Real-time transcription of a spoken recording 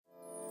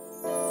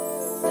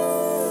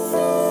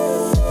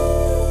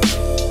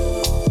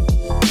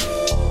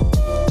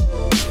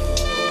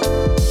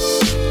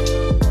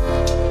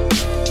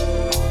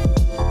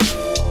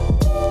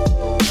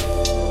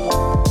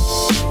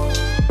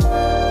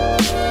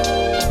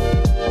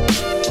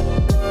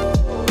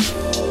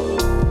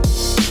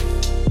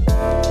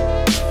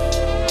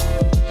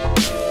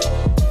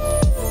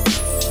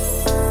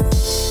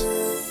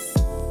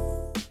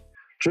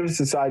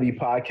Society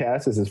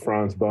podcast. This is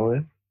Franz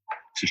Bowen.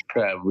 This is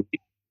Trav.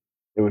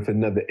 And with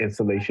another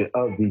installation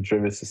of the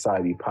Driven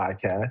Society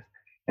podcast.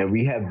 And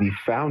we have the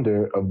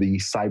founder of the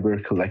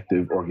Cyber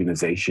Collective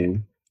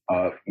organization,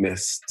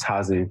 Miss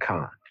Tazin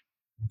Khan.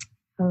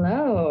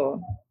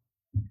 Hello.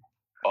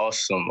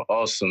 Awesome.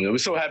 We're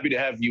so happy to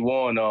have you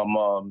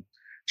on.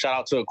 Shout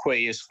out to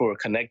Aquarius for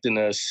connecting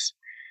us.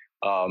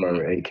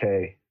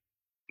 AK.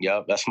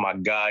 Yep, that's my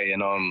guy.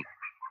 And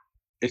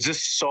it's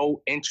just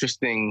so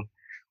interesting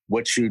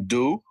what you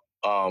do,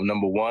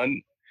 number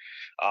one,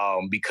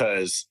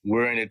 because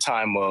we're in a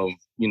time of,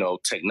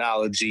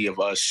 technology, of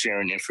us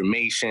sharing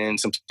information.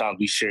 Sometimes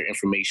we share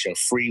information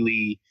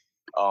freely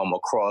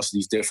across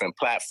these different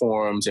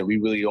platforms, and we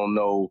really don't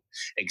know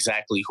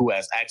exactly who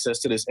has access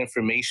to this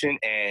information.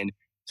 And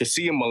to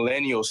see a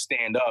millennial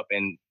stand up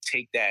and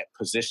take that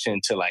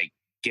position to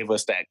give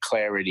us that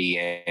clarity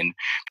and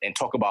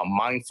talk about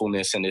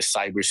mindfulness in this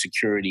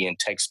cybersecurity and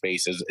tech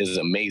space is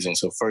amazing.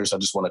 So first, I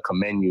just want to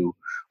commend you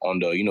on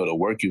the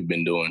work you've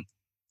been doing.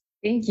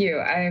 Thank you.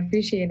 I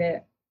appreciate it.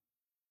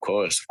 Of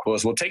course.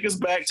 Well, take us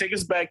back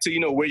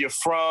to, where you're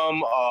from.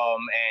 And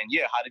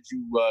how did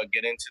you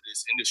get into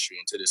this industry,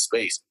 into this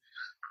space?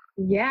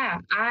 Yeah,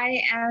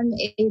 I am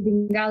a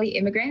Bengali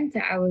immigrant.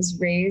 I was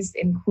raised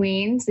in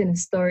Queens, in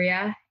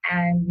Astoria,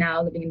 and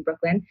now living in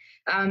Brooklyn.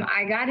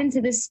 I got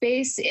into this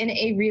space in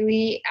a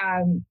really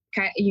kind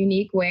of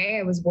unique way.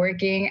 I was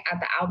working at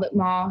the outlet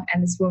mall,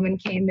 and this woman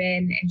came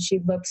in, and she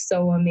looked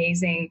so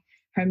amazing.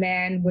 Her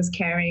man was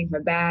carrying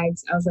her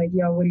bags. I was like,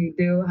 yo, what do you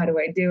do? How do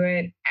I do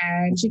it?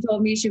 And she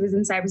told me she was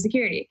in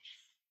cybersecurity.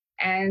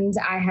 And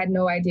I had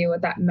no idea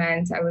what that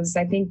meant. I was,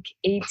 I think,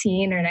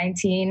 18 or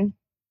 19.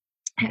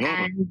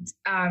 And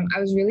I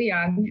was really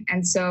young.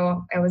 And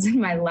so I was in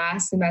my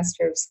last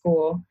semester of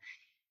school.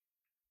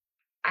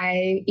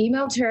 I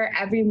emailed her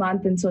every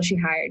month until she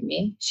hired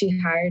me. She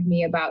hired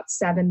me about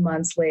 7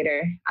 months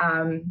later.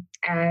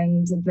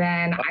 And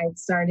then I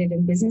started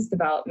in business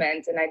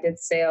development and I did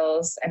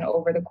sales. And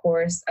over the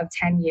course of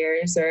 10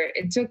 years, or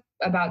it took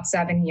about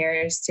 7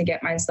 years to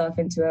get myself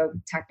into a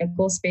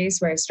technical space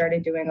where I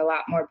started doing a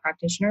lot more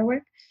practitioner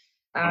work.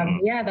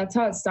 That's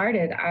how it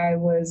started. I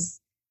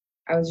was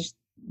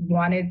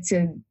wanted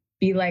to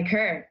be like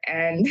her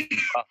and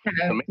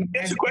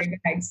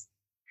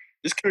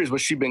just curious,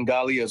 was she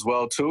Bengali as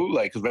well too?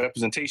 Because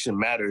representation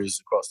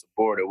matters across the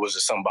board. Or was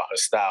it something about her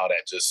style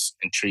that just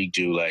intrigued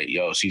you?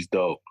 Yo, she's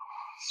dope.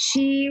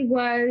 It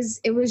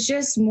was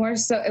just more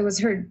so, it was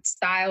her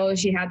style.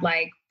 She had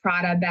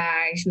Prada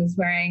bags. She was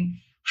wearing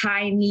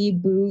high knee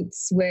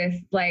boots with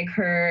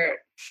her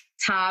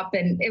top,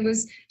 and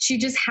she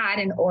just had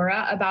an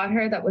aura about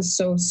her that was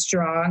so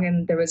strong,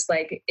 and there was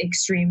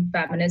extreme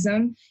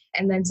feminism.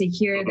 And then to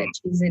hear that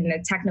she's in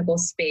a technical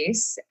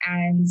space,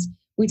 and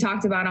we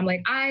talked about, I'm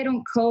like, I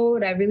don't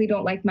code, I really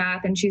don't like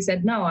math. And she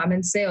said, no, I'm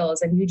in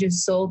sales and you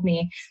just sold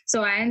me.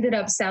 So I ended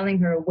up selling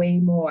her way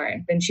more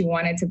than she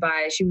wanted to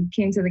buy. She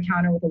came to the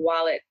counter with a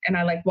wallet and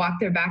I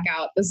walked her back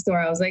out the store.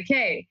 I was like,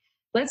 hey,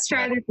 let's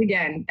try this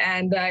again.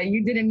 And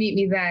you didn't meet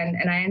me then.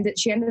 And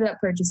she ended up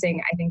purchasing,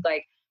 I think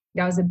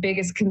that was the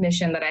biggest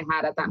commission that I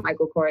had at that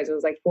Michael Kors. It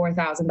was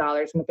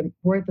 $4,000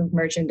 worth of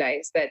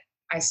merchandise that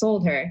I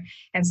sold her.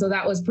 And so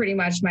that was pretty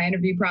much my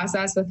interview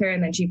process with her.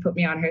 And then she put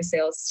me on her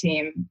sales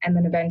team. And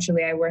then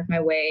eventually I worked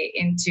my way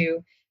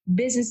into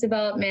business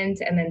development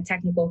and then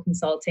technical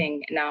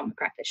consulting. And now I'm a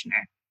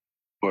practitioner.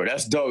 Well,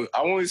 that's dope. I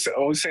always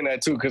say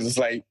that too, because it's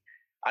I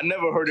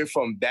never heard it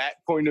from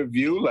that point of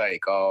view.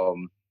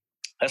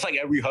 That's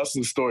every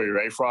hustle story,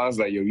 right, Franz?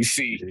 You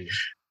see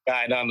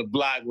guy down the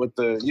block with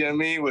the,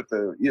 with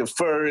the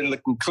fur and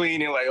looking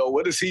clean and oh,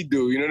 what does he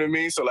do? You know what I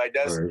mean? So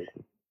that's right.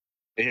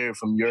 To hear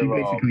from your... She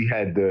basically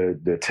had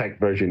the tech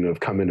version of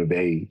coming of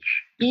age.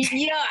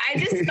 I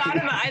just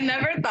I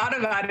never thought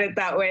about it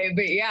that way,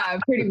 but yeah,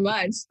 pretty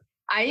much.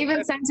 I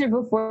even sent her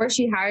before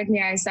she hired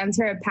me, I sent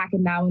her a pack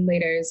of now and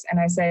laters and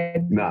I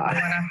said, nah. Do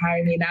you want to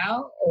hire me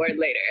now or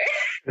later?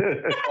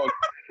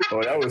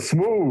 Oh, that was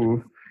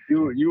smooth.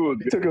 You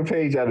took a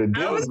page out of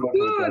this. That was smooth,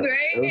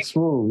 right? That was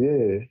smooth,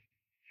 yeah.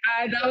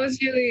 That was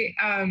really,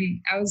 I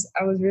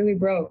was really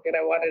broke and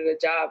I wanted a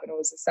job and it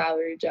was a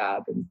salary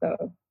job and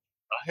so.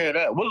 I hear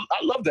that. Well,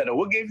 I love that.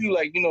 What gave you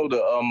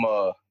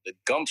the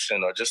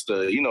gumption or just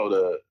the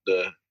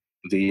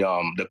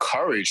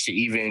courage to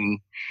even,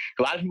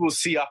 a lot of people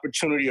see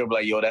opportunity of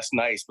yo, that's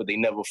nice, but they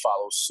never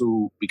follow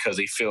suit because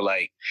they feel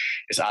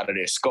it's out of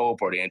their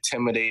scope or they're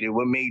intimidated.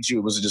 What made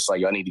you? Was it just I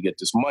need to get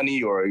this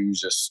money, or you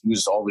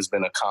just always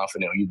been a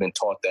confident, or you've been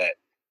taught that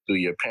through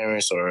your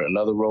parents or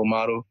another role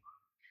model?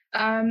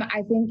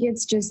 I think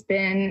it's just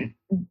been,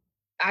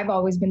 I've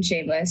always been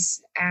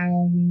shameless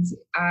and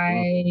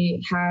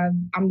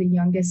I'm the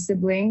youngest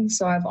sibling.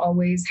 So I've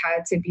always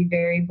had to be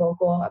very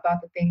vocal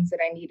about the things that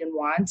I need and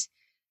want,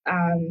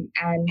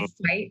 and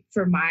fight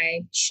for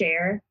my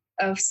share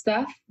of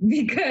stuff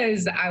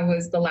because I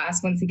was the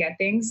last one to get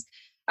things.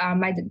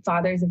 My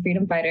father is a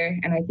freedom fighter.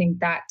 And I think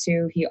that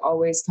too, he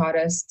always taught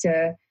us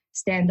to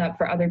stand up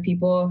for other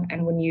people.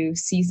 And when you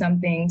see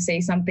something,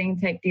 say something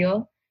type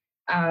deal.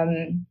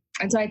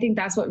 And so I think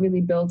that's what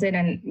really built it.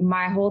 And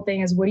my whole thing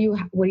is, what do you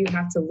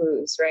have to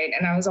lose, right?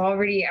 And I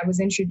was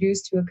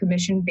introduced to a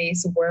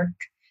commission-based work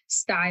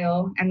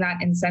style, and that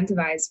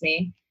incentivized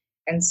me.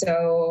 And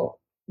so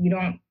you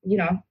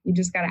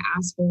just got to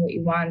ask for what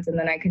you want. And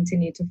then I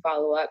continued to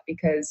follow up,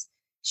 because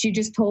she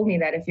just told me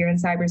that if you're in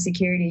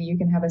cybersecurity, you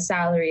can have a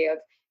salary of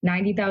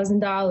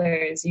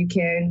 $90,000, you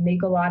can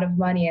make a lot of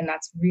money. And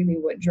that's really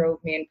what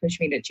drove me and pushed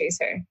me to chase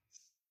her.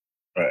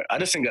 Right. I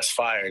just think that's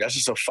fire. That's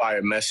just a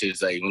fire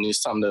message. Like when you're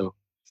trying to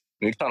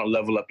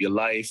level up your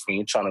life, when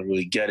you're trying to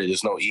really get it,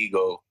 there's no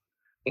ego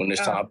when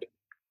there's time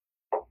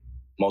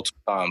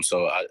multiple times.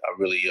 So I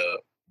really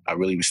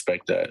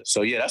respect that.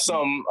 So yeah, that's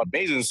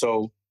amazing.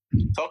 So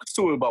talk us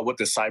to about what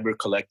the Cyber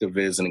Collective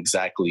is and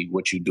exactly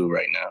what you do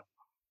right now.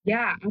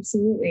 Yeah,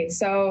 absolutely.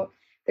 So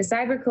the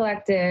Cyber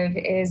Collective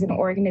is an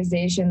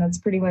organization that's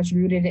pretty much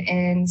rooted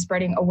in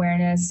spreading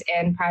awareness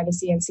and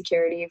privacy and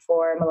security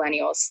for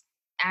millennials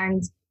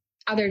and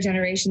other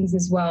generations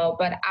as well.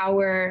 But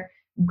our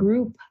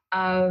group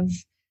of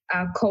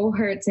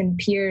cohorts and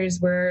peers,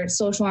 we're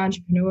social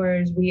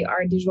entrepreneurs, we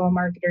are digital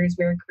marketers,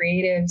 we're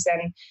creatives,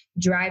 and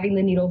driving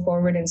the needle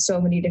forward in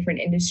so many different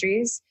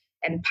industries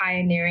and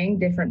pioneering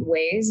different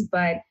ways.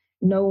 But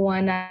no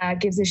one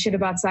gives a shit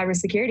about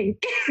cybersecurity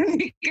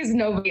because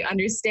nobody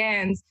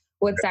understands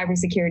what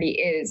cybersecurity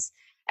is.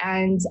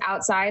 And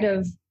outside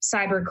of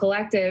Cyber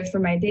Collective, for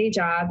my day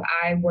job,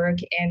 I work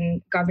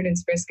in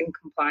governance, risk, and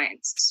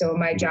compliance. So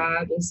my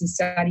job is to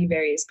study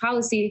various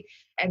policy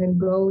and then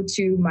go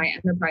to my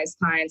enterprise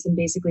clients and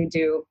basically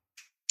do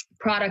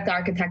product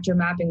architecture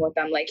mapping with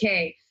them. Like,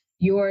 hey,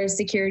 your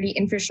security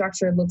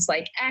infrastructure looks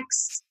like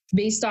X.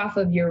 Based off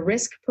of your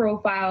risk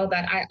profile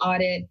that I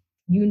audit,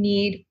 you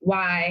need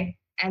Y.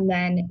 And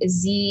then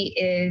Z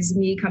is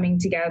me coming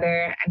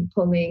together and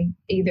pulling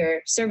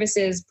either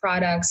services,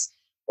 products,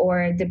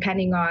 or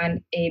depending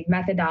on a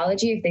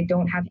methodology, if they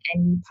don't have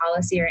any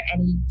policy or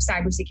any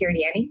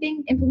cybersecurity,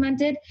 anything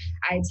implemented,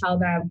 I tell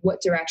them what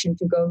direction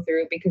to go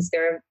through, because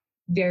there are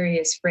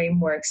various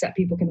frameworks that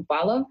people can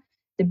follow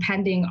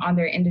depending on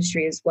their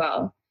industry as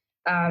well.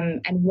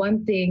 And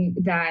one thing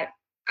that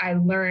I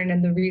learned,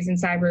 and the reason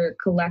Cyber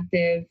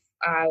Collective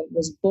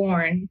was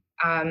born,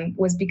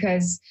 was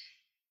because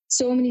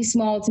so many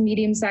small to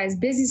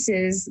medium-sized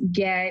businesses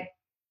get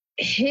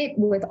hit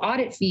with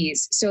audit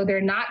fees. So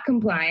they're not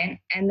compliant.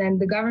 And then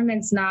the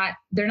government's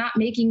they're not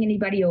making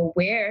anybody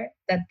aware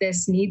that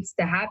this needs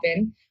to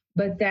happen,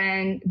 but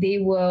then they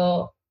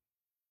will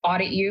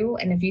audit you.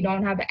 And if you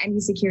don't have any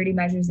security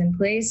measures in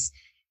place,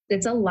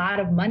 it's a lot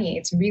of money.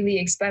 It's really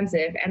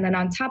expensive. And then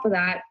on top of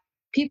that,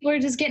 people are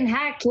just getting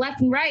hacked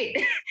left and right.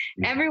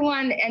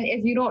 Everyone. And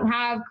if you don't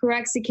have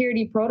correct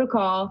security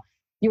protocol,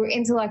 your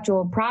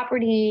intellectual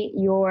property,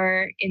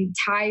 your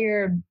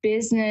entire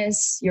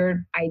business,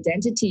 your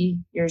identity,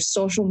 your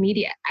social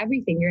media,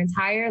 everything, your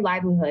entire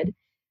livelihood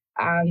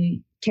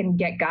can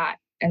get got.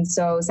 And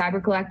so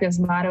Cyber Collective's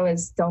motto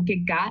is don't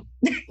get got,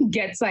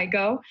 get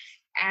psycho.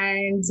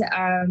 And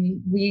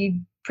we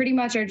pretty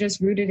much are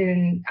just rooted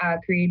in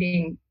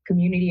creating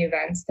community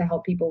events to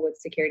help people with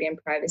security and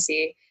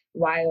privacy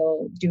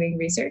while doing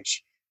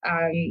research.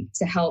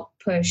 To help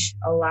push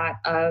a lot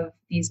of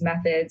these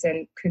methods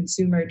and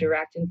consumer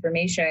direct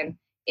information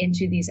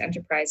into these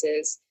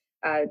enterprises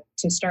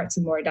to start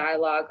some more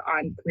dialogue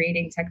on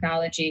creating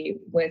technology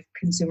with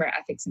consumer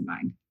ethics in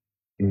mind.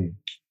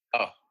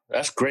 Oh,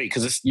 that's great,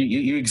 because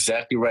you're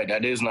exactly right.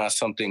 That is not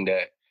something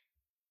that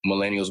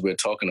millennials we're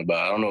talking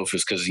about. I don't know if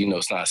it's because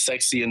it's not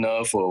sexy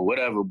enough or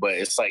whatever, but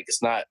it's like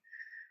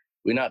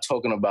we're not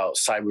talking about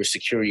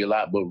cybersecurity a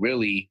lot, but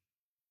really,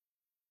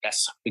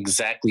 that's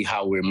exactly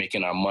how we're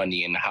making our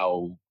money and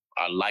how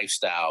our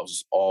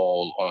lifestyles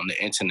all on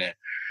the internet.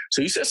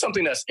 So you said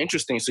something that's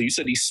interesting. So you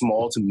said these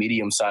small to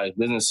medium-sized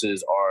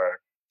businesses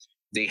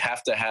they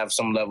have to have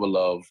some level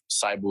of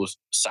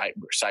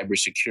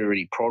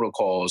cybersecurity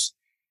protocols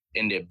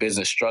in their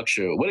business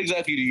structure. What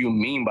exactly do you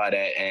mean by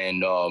that?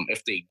 And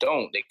if they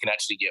don't, they can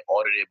actually get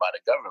audited by the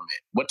government.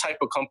 What type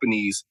of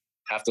companies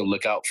have to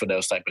look out for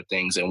those type of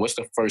things? And what's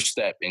the first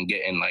step in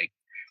getting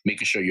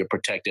making sure you're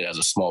protected as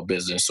a small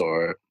business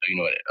or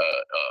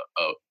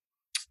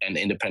an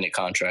independent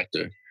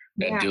contractor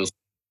that deals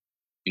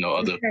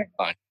other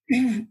clients?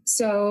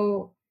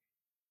 So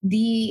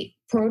the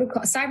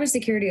protocol,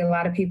 cybersecurity, a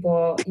lot of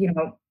people,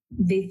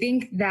 they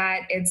think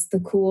that it's the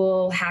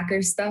cool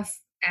hacker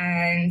stuff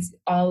and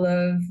all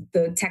of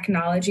the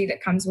technology that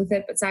comes with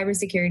it. But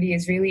cybersecurity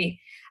is really,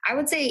 I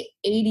would say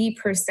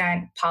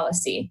 80%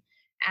 policy.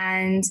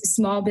 And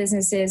small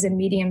businesses and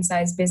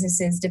medium-sized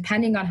businesses,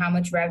 depending on how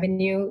much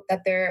revenue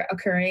that they're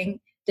occurring,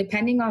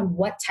 depending on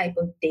what type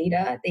of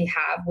data they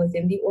have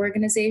within the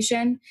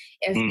organization,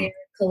 if they're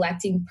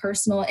collecting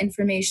personal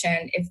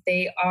information, if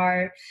they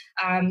are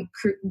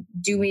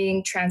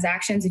doing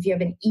transactions, if you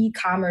have an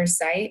e-commerce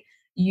site,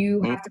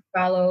 you have to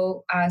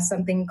follow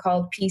something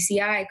called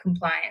PCI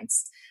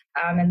compliance.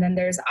 And then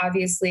there's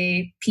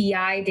obviously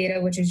PI data,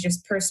 which is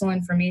just personal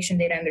information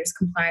data, and there's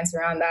compliance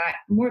around that.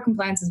 More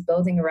compliance is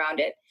building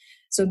around it.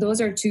 So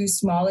those are two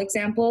small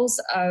examples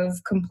of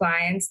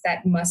compliance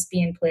that must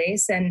be in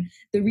place. And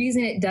the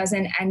reason it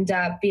doesn't end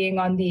up being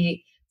on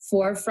the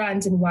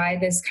forefront and why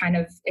this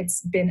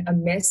it's been a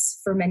miss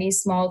for many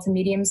small to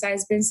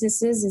medium-sized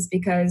businesses is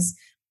because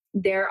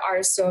there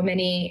are so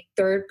many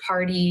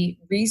third-party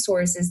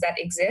resources that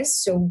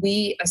exist. So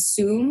we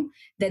assume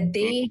that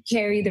they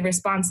carry the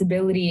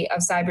responsibility of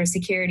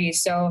cybersecurity.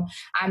 So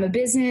I'm a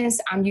business,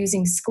 I'm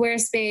using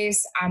Squarespace,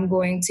 I'm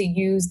going to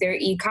use their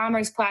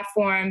e-commerce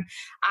platform.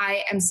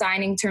 I am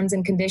signing terms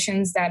and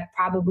conditions that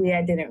probably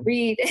I didn't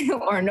read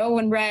or no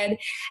one read.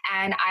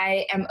 And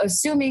I am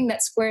assuming that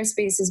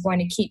Squarespace is going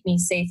to keep me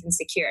safe and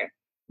secure.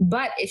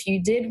 But if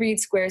you did read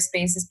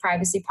Squarespace's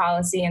privacy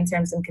policy and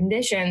terms and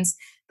conditions,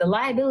 the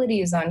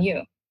liability is on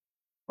you.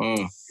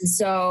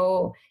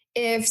 So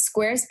if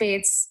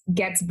Squarespace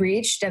gets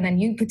breached and then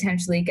you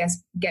potentially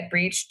get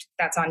breached,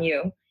 that's on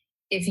you.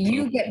 If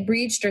you get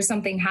breached or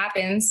something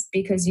happens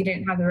because you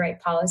didn't have the right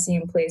policy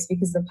in place,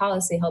 because the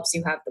policy helps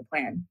you have the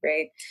plan,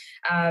 right?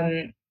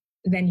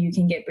 Then you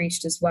can get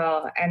breached as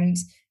well. And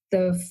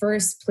the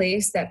first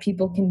place that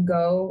people can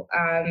go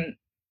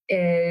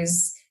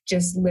is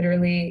just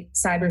literally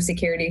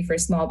cybersecurity for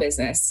small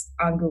business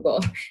on Google.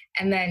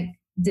 And then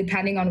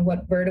depending on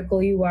what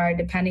vertical you are,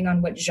 depending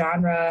on what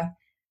genre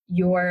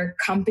your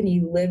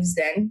company lives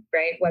in,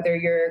 right? Whether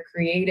you're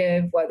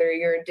creative, whether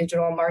you're a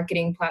digital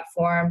marketing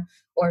platform,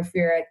 or if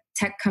you're a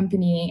tech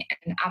company,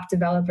 an app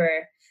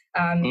developer,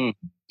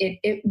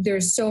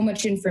 there's so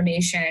much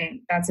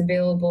information that's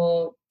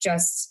available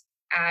just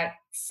at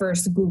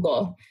first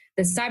Google.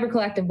 The Cyber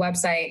Collective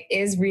website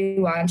is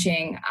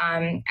relaunching,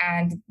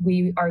 and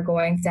we are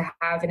going to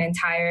have an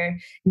entire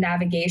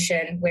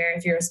navigation where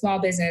if you're a small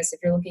business, if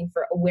you're looking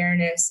for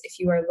awareness, if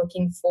you are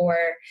looking for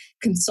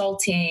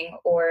consulting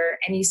or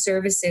any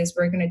services,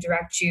 we're going to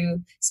direct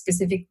you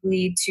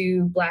specifically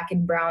to Black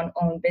and Brown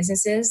owned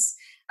businesses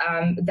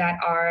that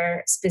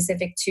are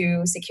specific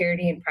to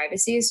security and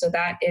privacy. So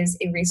that is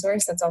a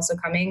resource that's also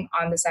coming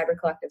on the Cyber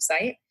Collective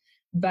site.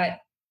 But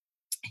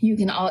you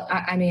can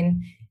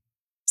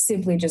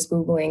simply just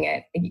Googling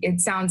it. It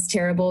sounds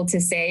terrible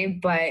to say,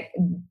 but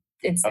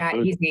it's that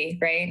easy,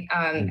 right?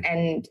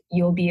 And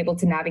you'll be able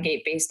to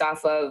navigate based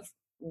off of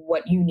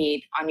what you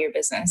need on your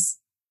business.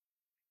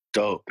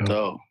 Dope.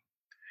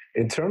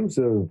 In terms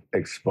of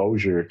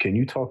exposure, can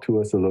you talk to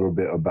us a little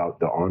bit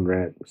about the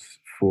on-ramps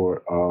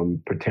for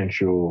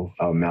potential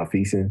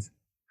malfeasance?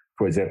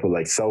 For example,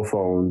 like cell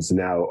phones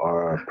now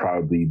are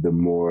probably the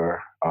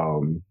more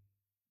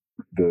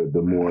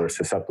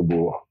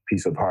susceptible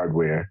piece of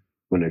hardware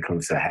when it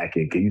comes to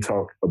hacking. Can you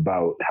talk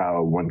about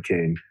how one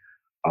can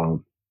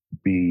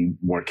be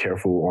more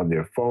careful on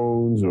their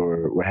phones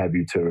or what have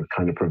you to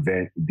kind of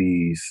prevent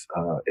these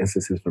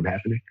instances from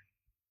happening?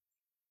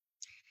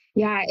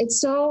 Yeah, it's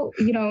so,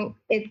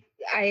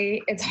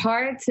 it's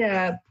hard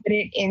to put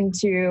it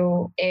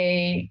into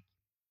a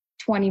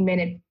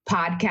 20-minute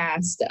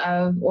podcast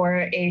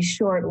or a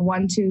short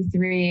 1, 2,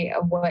 3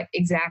 of what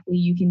exactly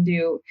you can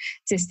do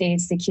to stay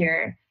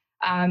secure.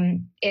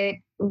 And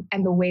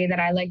the way that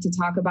I like to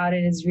talk about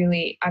it is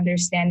really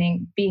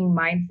understanding, being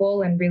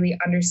mindful and really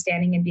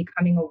understanding and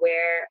becoming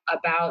aware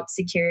about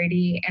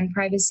security and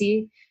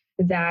privacy.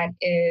 That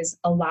is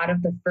a lot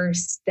of the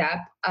first step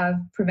of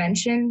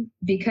prevention,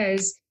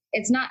 because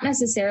it's not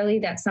necessarily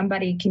that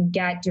somebody can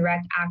get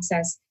direct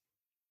access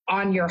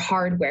on your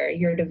hardware,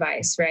 your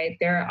device, right?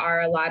 There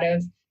are a lot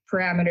of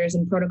parameters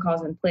and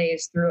protocols in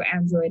place through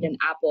Android and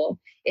Apple.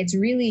 It's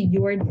really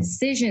your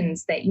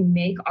decisions that you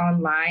make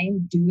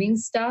online doing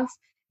stuff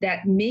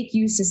that make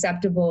you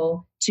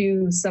susceptible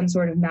to some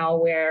sort of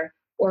malware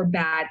or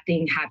bad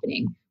thing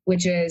happening,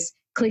 which is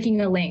clicking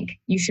a link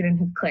you shouldn't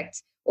have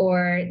clicked,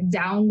 or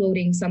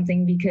downloading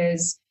something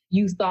because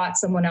you thought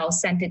someone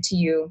else sent it to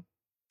you.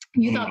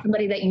 You thought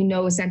somebody that you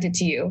know sent it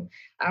to you,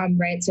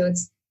 right? So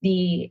it's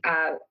the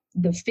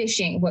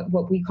phishing,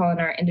 what we call in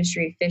our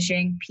industry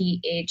phishing,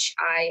 phishing.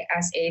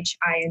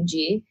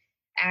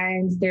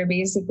 And they're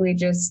basically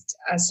just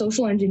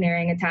social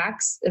engineering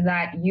attacks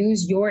that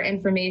use your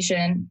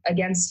information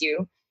against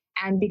you.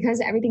 And because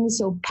everything is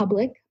so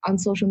public on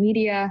social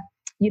media,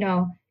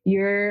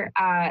 you're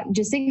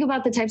just think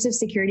about the types of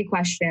security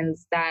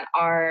questions that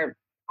are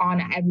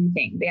on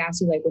everything. They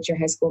ask you, like, what's your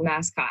high school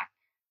mascot?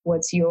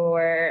 What's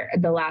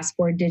the last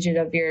 4 digit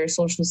of your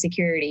social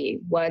security?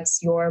 What's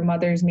your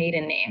mother's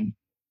maiden name?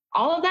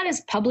 All of that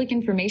is public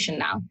information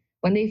now.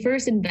 When they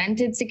first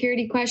invented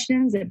security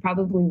questions, it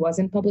probably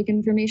wasn't public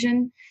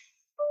information,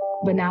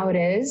 but now it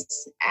is.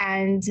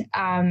 And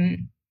a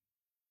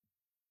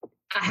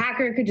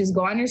hacker could just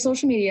go on your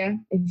social media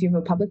if you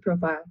have a public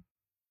profile.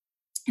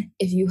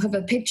 If you have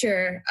a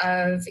picture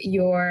of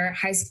your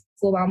high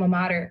school alma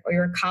mater or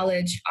your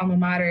college alma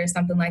mater or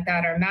something like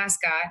that, or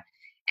mascot,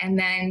 and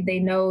then they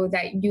know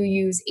that you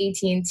use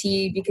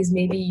AT&T because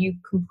maybe you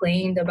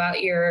complained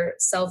about your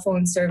cell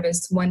phone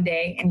service one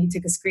day and you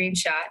took a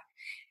screenshot.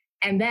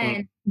 And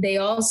then they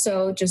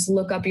also just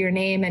look up your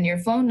name and your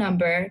phone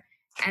number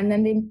And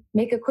then they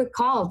make a quick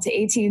call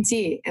to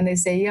AT&T and they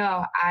say,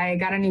 yo, I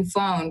got a new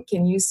phone.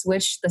 Can you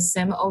switch the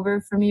SIM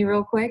over for me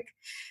real quick?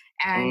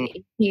 And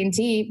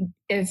AT&T,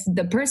 if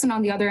the person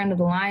on the other end of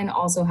the line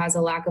also has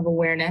a lack of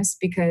awareness,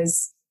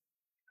 because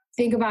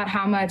think about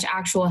how much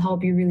actual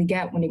help you really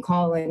get when you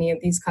call any of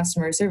these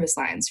customer service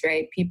lines,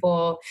 right?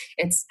 People,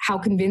 it's how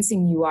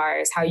convincing you are,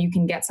 is how you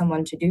can get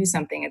someone to do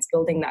something. It's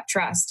building that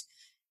trust.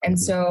 And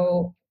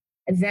so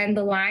then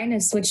the line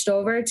is switched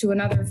over to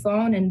another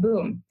phone and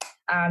boom.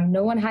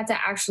 No one had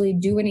to actually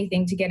do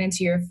anything to get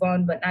into your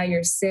phone, but now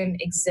your SIM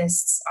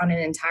exists on an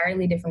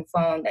entirely different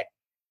phone that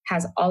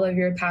has all of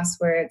your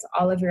passwords,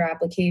 all of your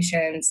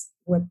applications,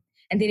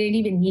 and they didn't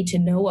even need to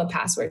know a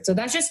password. So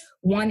that's just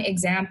one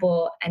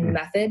example and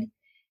method.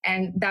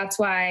 And that's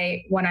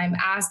why when I'm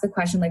asked the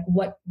question, like,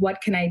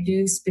 what can I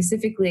do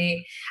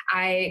specifically,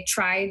 I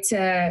try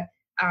to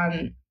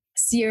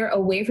steer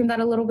away from that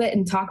a little bit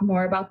and talk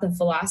more about the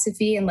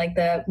philosophy and like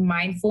the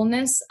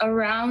mindfulness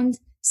around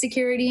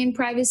security and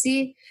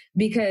privacy.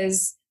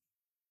 Because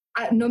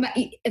no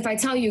matter if I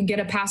tell you get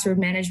a password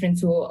management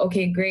tool,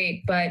 okay,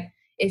 great, but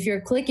if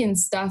you're clicking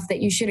stuff that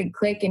you shouldn't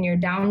click and you're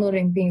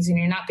downloading things and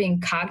you're not being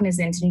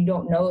cognizant and you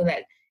don't know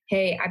that,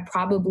 hey, I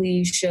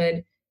probably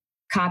should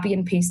copy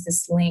and paste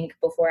this link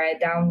before I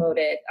download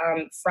it.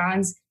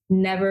 Franz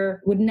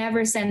would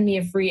never send me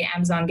a free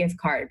Amazon gift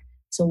card.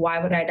 So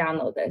why would I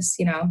download this?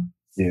 You know?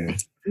 Yeah.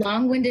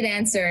 Long-winded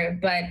answer,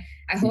 but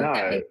I hope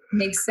that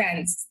makes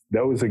sense.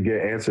 That was a good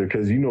answer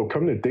because, you know,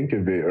 come to think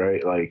of it,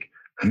 right? Like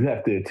you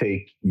have to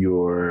take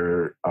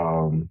your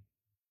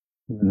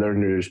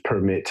learner's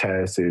permit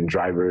test and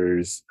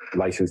driver's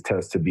license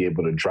test to be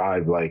able to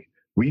drive. Like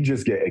we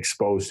just get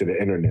exposed to the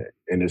internet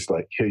and it's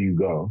like, here you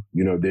go.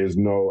 You know, there's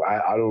no,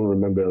 I don't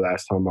remember the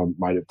last time I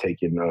might have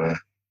taken a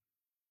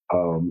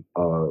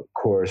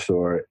course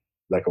or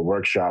like a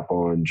workshop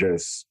on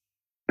just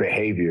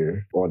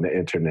behavior on the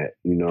internet,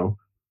 you know?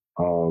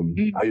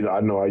 I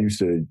know I used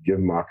to give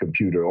my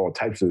computer all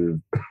types of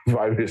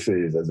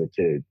viruses as a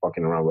kid,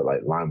 fucking around with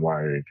like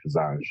LimeWire and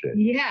Kazaa and shit.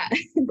 Yeah.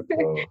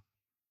 So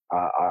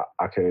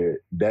I could,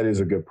 that is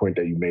a good point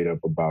that you made up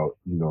about,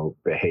 you know,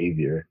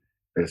 behavior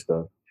and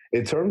stuff.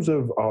 In terms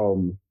of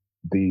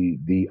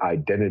the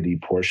identity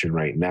portion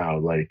right now,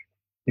 like,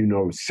 you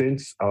know,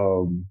 since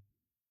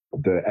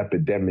the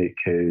epidemic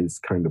has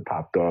kind of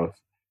popped off,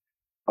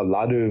 a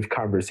lot of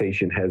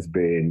conversation has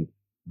been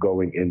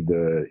going in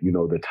the, you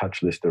know, the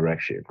touchless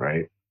direction,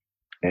 right?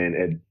 And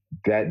at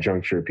that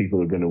juncture,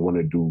 people are going to want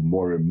to do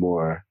more and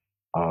more,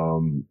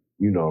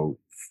 you know,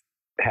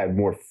 have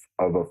more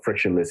of a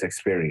frictionless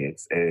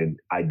experience, and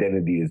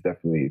identity is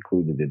definitely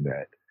included in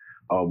that.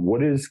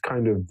 What is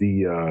kind of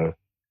the,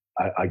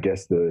 I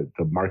guess the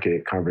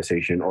market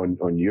conversation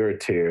on your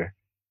tier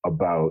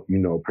about, you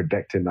know,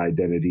 protecting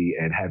identity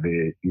and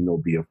having it, you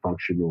know, be a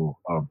functional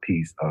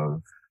piece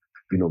of,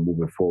 you know,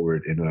 moving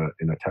forward in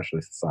a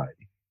touchless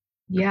society?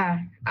 Yeah.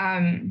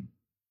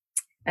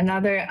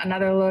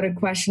 Another loaded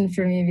question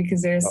for me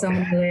because there's so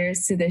many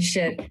layers to this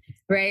shit,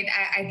 right?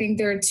 I think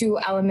there are two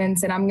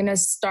elements, and I'm going to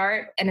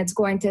start, and it's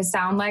going to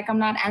sound like I'm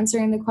not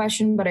answering the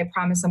question, but I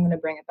promise I'm going to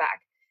bring it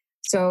back.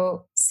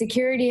 So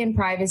security and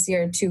privacy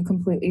are two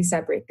completely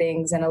separate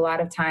things, and a lot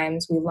of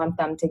times we lump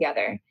them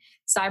together.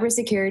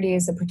 Cybersecurity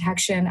is the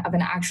protection of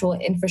an actual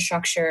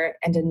infrastructure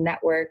and a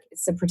network.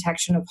 It's the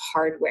protection of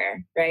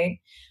hardware, right?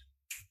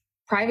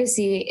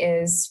 Privacy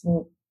is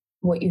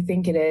what you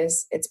think it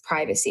is. It's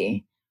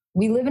privacy.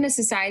 We live in a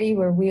society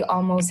where we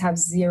almost have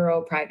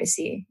zero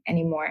privacy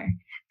anymore.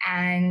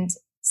 And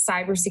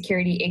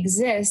cybersecurity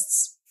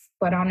exists,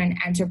 but on an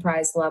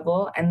enterprise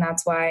level. And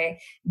that's why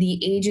the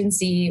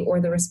agency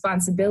or the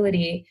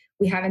responsibility,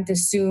 we haven't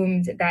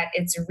assumed that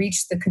it's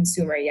reached the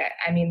consumer yet.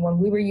 I mean, when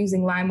we were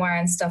using LimeWire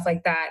and stuff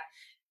like that,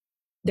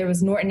 there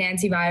was Norton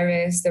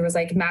antivirus, there was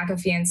like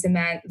McAfee and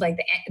Cement, like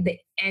the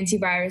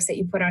antivirus that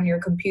you put on your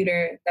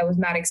computer that was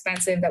not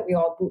expensive, that we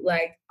all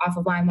bootleg off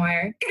of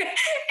LimeWire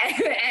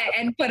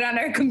and put on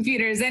our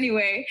computers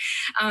anyway.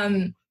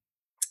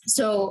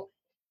 So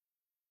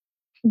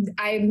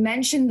I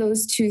mentioned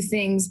those two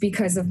things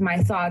because of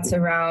my thoughts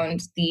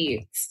around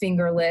the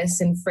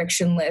fingerless and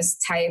frictionless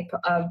type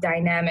of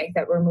dynamic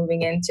that we're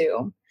moving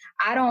into.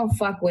 I don't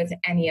fuck with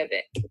any of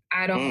it.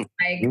 I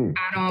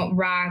don't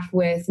rock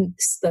with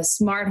the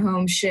smart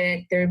home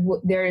shit.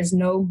 There is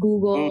no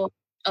Google,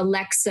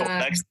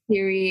 Alexa,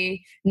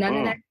 Siri, none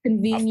of that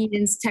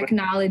convenience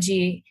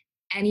technology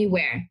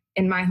anywhere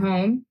in my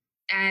home.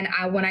 And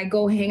when I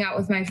go hang out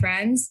with my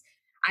friends,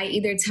 I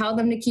either tell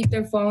them to keep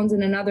their phones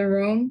in another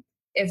room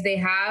if they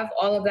have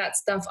all of that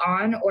stuff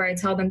on, or I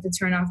tell them to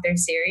turn off their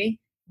Siri,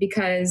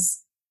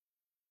 because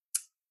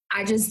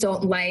I just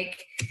don't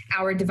like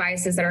our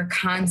devices that are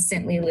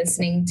constantly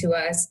listening to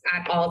us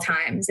at all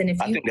times. And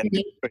if I'm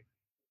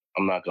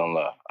not gonna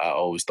lie, I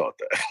always thought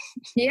that.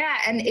 Yeah,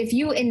 and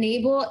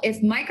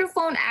if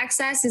microphone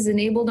access is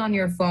enabled on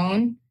your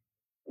phone,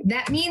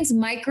 that means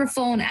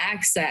microphone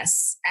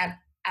access at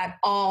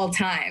all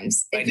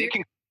times. Like they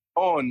can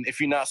on if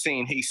you're not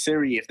saying "Hey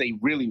Siri" if they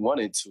really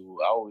wanted to.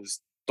 I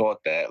always thought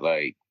that,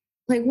 like.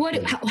 Like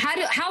what?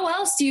 How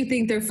else do you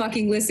think they're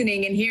fucking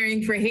listening and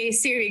hearing for Hey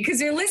Siri? Because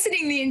they're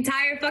listening the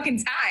entire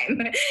fucking time,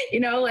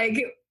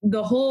 like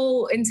the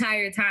whole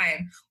entire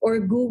time. Or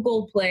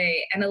Google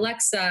Play and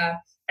Alexa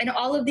and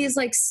all of these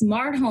like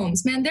smart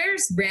homes. Man,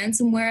 there's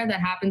ransomware that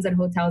happens at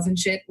hotels and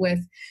shit with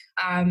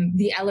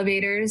the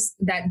elevators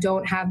that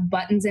don't have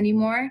buttons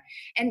anymore,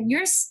 and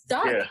you're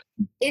stuck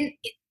in.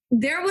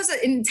 There was an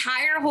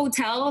entire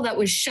hotel that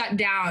was shut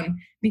down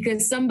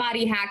because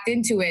somebody hacked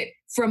into it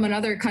from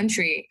another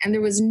country. And there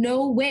was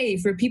no way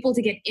for people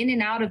to get in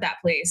and out of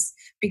that place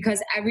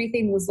because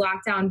everything was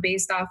locked down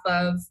based off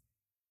of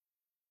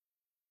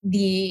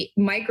the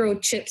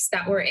microchips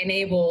that were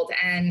enabled.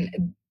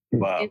 And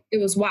wow. It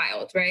was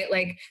wild, right?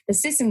 Like the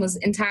system was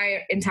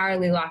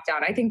entirely locked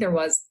down. I think there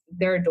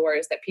are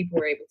doors that people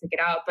were able to get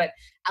out, but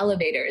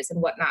elevators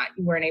and whatnot,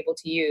 you weren't able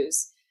to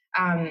use.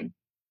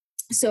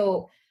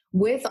 So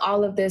with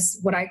all of this,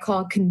 what I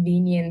call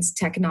convenience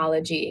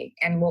technology,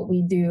 and what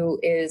we do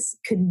is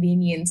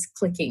convenience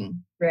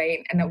clicking,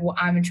 right? And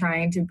I'm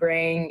trying to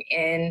bring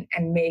in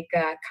and make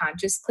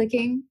conscious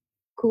clicking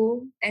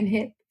cool and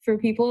hip for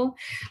people,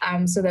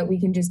 so that we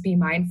can just be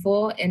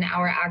mindful in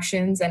our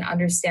actions and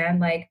understand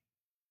like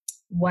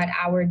what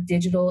our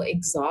digital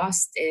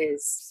exhaust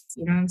is.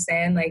 You know what I'm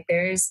saying? Like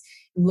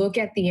look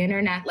at the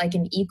internet like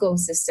an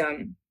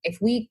ecosystem. If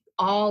we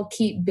all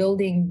keep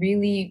building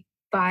really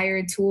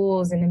fire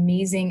tools and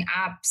amazing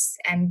apps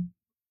and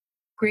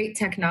great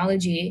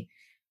technology,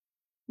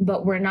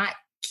 but we're not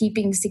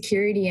keeping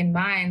security in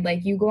mind.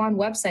 Like you go on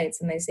websites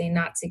and they say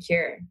not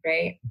secure,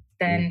 right?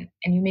 And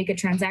you make a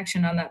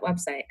transaction on that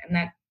website and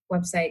that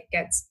website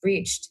gets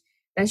breached.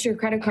 That's your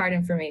credit card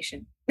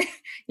information.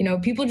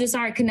 People just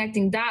aren't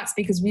connecting dots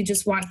because we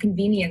just want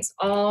convenience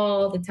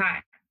all the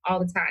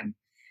time.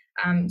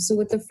 So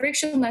with the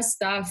frictionless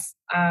stuff,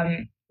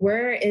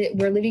 we're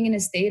living in a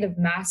state of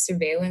mass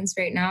surveillance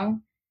right now,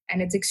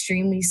 and it's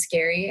extremely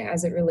scary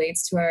as it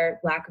relates to our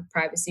lack of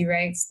privacy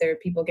rights. There are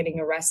people getting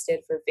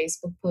arrested for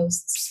Facebook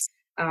posts.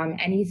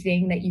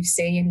 Anything that you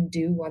say and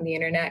do on the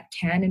internet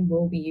can and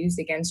will be used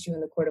against you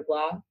in the court of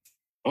law.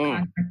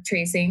 Contact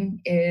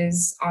tracing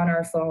is on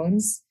our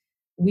phones.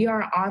 We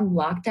are on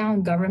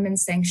lockdown,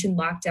 government-sanctioned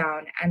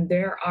lockdown, and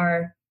there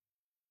are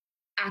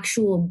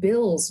actual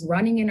bills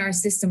running in our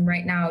system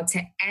right now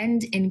to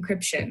end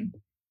encryption,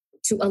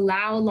 to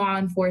allow law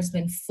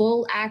enforcement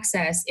full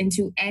access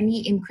into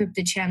any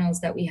encrypted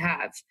channels that we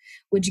have,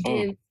 which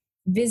give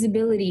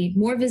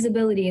more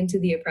visibility into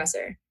the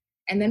oppressor.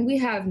 And then we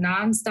have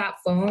nonstop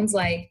phones.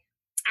 Like,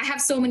 I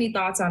have so many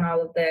thoughts on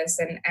all of this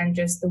and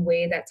just the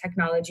way that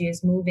technology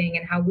is moving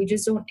and how we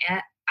just don't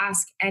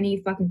ask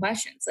any fucking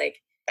questions. Like,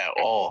 at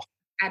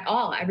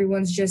all.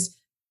 Everyone's just,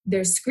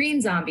 they're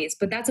screen zombies,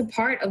 but that's a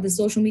part of the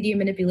social media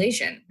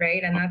manipulation,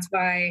 right? And that's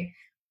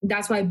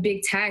why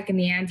big tech and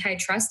the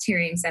antitrust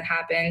hearings that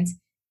happened,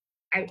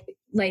 I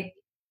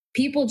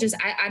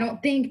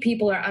don't think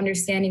people are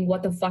understanding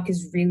what the fuck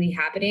is really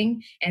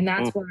happening. And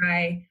that's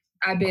why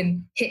I've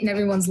been hitting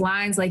everyone's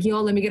lines like,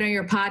 yo, let me get on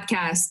your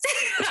podcast.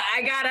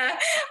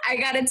 I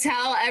gotta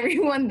tell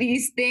everyone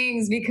these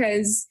things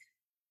because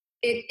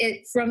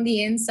it from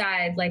the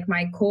inside, like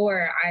my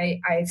core,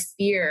 I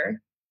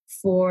fear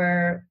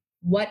for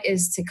what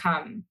is to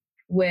come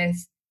with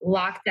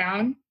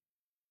lockdown,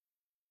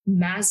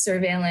 mass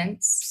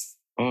surveillance,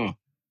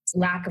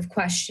 lack of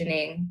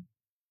questioning,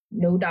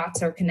 no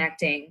dots are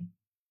connecting,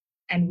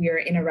 and we are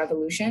in a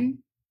revolution.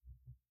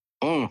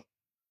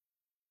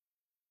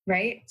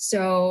 Right?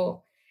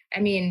 So, I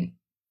mean,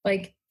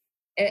 like,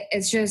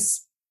 it's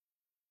just,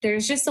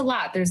 there's just a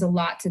lot. There's a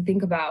lot to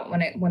think about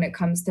when it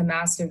comes to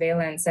mass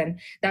surveillance. And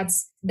that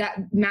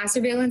mass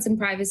surveillance and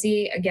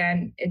privacy,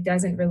 again, it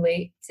doesn't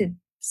relate to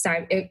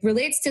it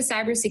relates to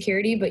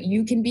cybersecurity, but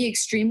you can be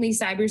extremely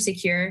cyber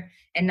secure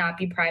and not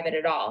be private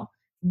at all.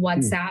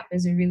 WhatsApp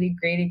is a really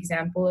great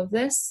example of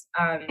this.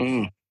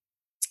 And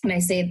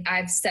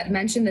I've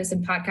mentioned this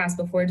in podcasts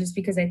before just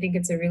because I think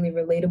it's a really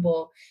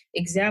relatable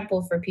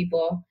example for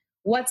people.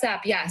 WhatsApp,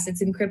 yes,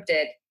 it's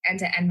encrypted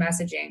end-to-end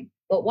messaging,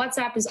 but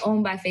WhatsApp is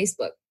owned by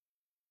Facebook.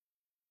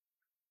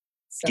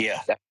 So.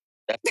 Yeah,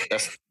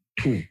 that's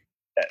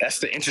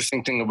the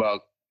interesting thing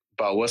about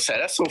WhatsApp.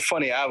 That's so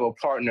funny. I have a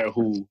partner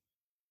who,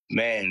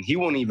 man, he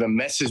won't even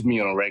message me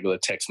on a regular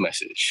text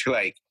message.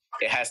 Like,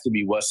 it has to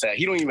be WhatsApp.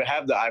 He don't even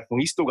have the iPhone.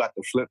 He still got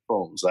the flip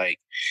phones. Like,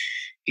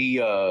 he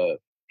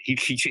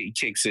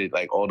takes it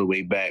like all the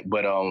way back.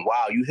 But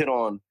wow, you hit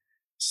on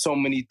so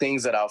many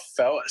things that I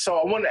felt. So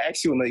I want to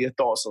ask you your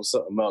thoughts on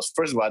something else.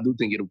 First of all, I do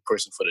think you're the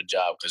person for the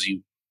job because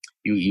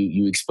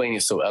you explain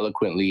it so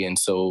eloquently and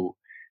so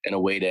in a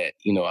way that,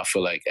 I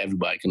feel like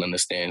everybody can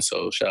understand.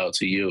 So shout out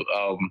to you.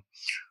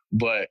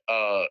 But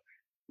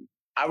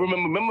I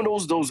remember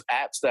those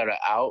apps that are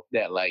out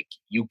that like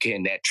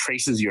that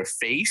traces your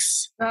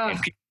face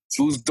and people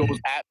use those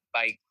apps.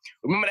 Like,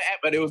 remember the app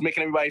that it was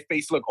making everybody's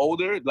face look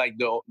older? Like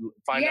the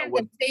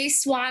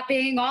face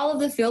swapping, all of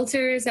the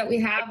filters that we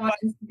have on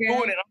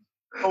Instagram.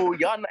 oh,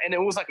 y'all, and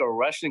it was like a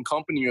Russian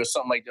company or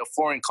something like that, a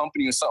foreign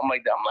company or something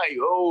like that. I'm like,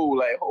 oh,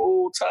 like,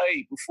 hold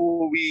tight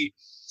before we,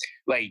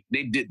 like,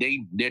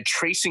 they're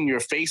tracing your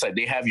face, like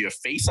they have your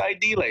face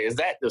ID. Like, is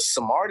that the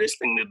smartest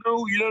thing to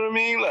do? You know what I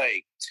mean?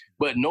 Like,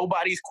 but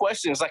nobody's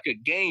questioning. It's like a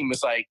game.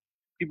 It's like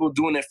people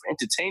doing it for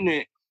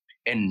entertainment,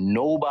 and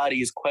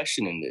nobody is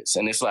questioning this.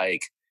 And it's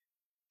like,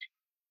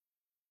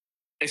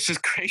 it's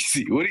just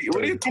crazy. What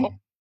are you talking?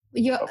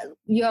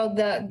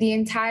 The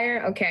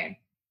entire, okay.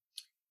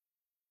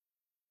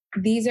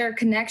 These are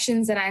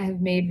connections that I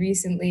have made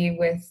recently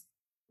with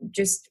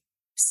just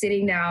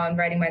sitting down and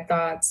writing my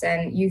thoughts.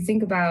 And you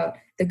think about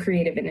the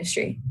creative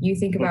industry, you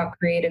think about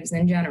creatives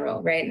in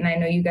general, right? And I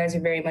know you guys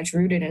are very much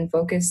rooted and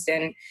focused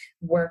and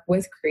work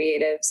with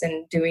creatives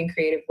and doing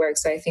creative work.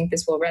 So I think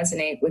this will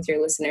resonate with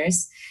your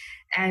listeners.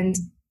 And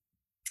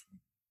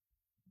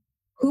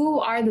who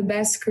are the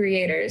best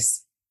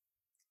creators?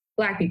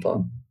 Black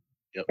people,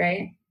 yep.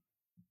 Right?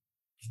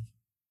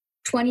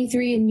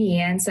 23andMe,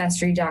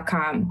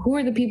 Ancestry.com. Who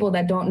are the people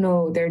that don't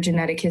know their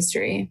genetic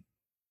history?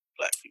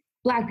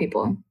 Black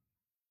people.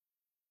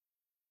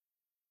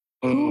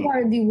 Who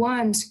are the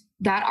ones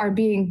that are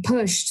being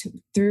pushed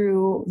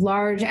through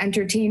large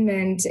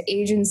entertainment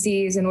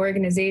agencies and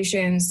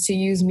organizations to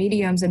use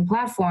mediums and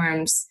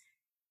platforms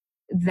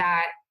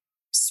that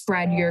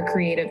spread your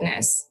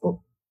creativeness?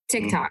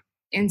 TikTok,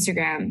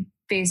 Instagram,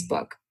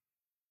 Facebook.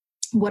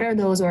 What are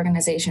those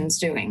organizations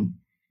doing?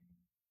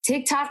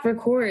 TikTok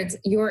records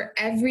your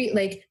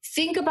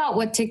think about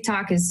what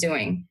TikTok is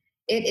doing.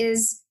 It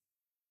is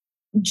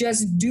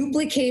just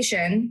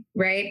duplication,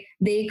 right?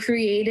 They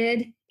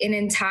created an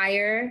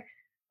entire,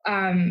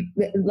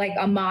 like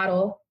a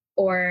model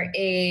or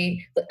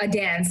a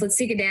dance. Let's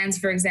take a dance,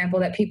 for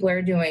example, that people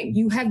are doing.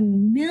 You have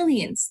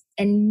millions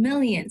and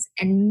millions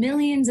and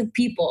millions of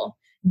people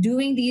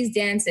doing these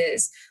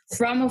dances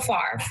from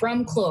afar,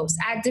 from close,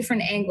 at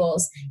different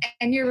angles,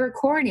 and you're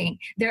recording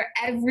their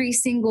every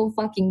single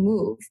fucking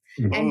move.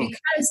 Mm-hmm. And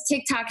because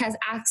TikTok has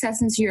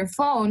access into your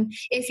phone,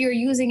 if you're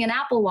using an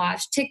Apple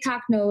Watch,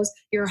 TikTok knows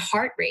your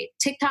heart rate.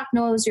 TikTok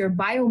knows your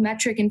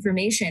biometric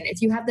information.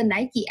 If you have the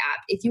Nike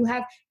app, if you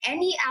have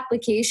any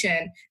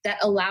application that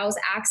allows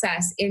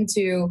access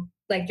into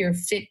like your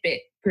Fitbit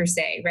per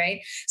se,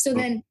 right? So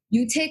then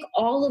you take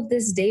all of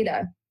this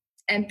data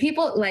and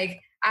people like,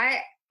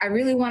 I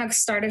really want to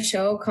start a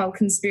show called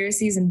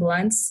Conspiracies and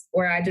Blunts,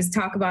 where I just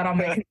talk about all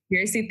my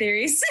conspiracy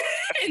theories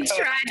and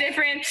try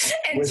different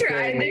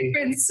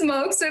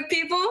smokes with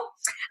people.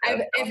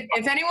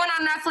 If anyone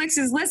on Netflix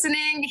is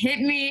listening, hit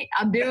me.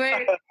 I'll do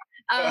it.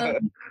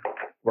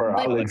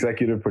 I'll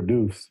executive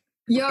produce.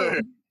 Yo,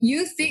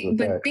 you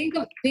think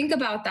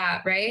about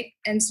that, right?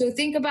 And so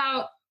think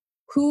about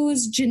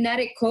whose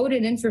genetic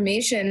coded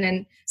information.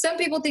 And some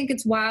people think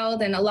it's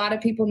wild, and a lot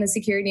of people in the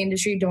security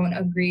industry don't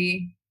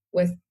agree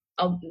with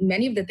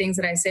many of the things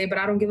that I say, but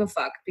I don't give a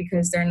fuck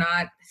because they're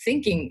not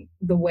thinking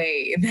the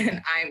way that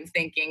I'm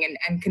thinking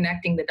and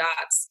connecting the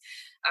dots.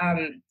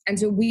 And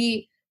so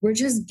we're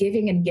just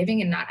giving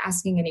and not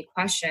asking any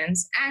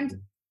questions. And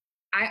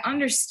I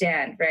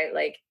understand, right?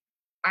 Like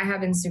I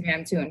have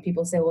Instagram too. And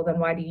people say, well, then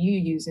why do you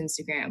use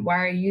Instagram? Why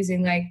are you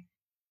using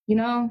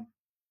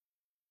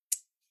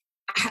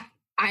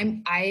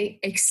I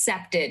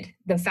accepted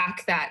the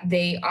fact that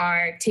they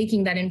are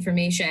taking that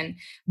information,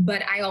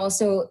 but I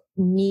also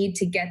need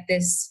to get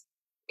this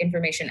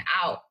information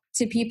out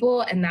to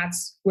people, and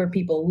that's where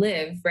people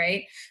live,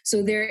 right?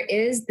 So there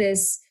is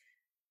this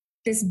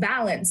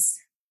balance.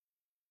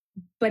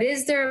 But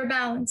is there a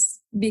balance?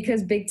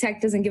 Because big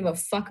tech doesn't give a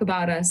fuck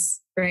about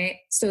us, right?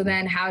 So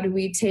then how do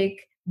we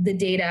take the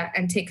data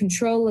and take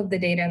control of the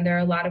data? And there are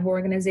a lot of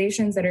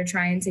organizations that are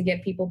trying to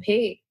get people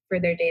paid for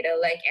their data,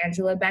 like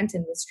Angela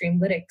Benton with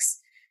Streamlytics.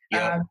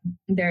 Yep.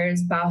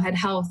 There's Bowhead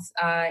Health,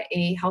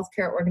 a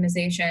healthcare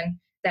organization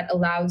that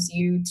allows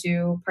you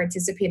to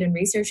participate in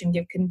research and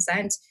give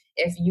consent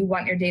if you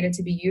want your data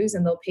to be used,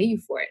 and they'll pay you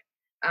for it.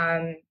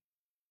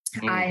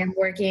 I am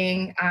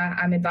working,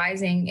 I'm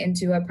advising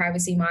into a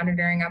privacy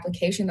monitoring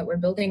application that we're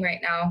building right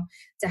now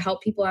to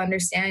help people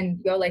understand,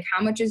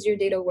 how much is your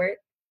data worth?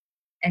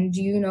 And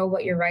do you know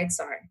what your rights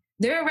are?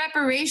 There are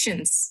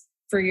reparations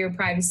for your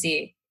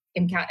privacy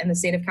in the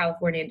state of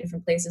California and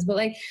different places.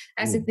 But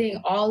that's the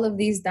thing, all of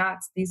these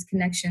dots, these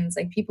connections,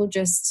 people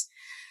just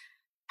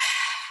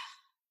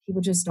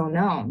don't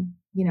know,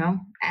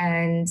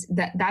 and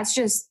that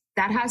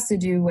has to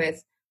do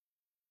with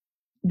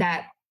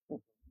that,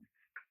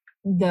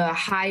 the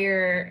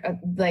higher,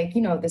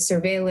 the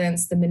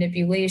surveillance, the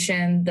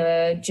manipulation,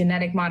 the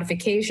genetic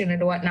modification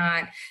and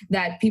whatnot,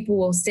 that people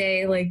will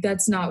say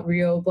that's not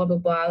real, blah, blah,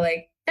 blah.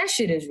 That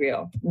shit is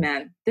real,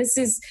 man.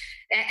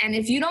 And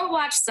if you don't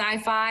watch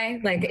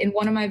sci-fi, in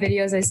one of my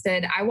videos, I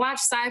said, I watch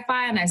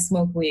sci-fi and I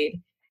smoke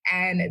weed.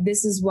 And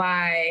this is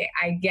why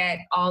I get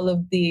all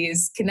of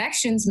these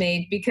connections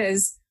made,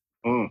 because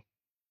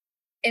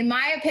in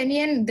my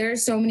opinion,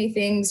 there's so many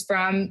things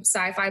from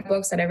sci-fi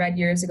books that I read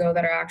years ago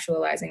that are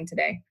actualizing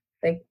today,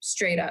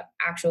 straight up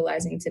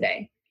actualizing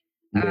today.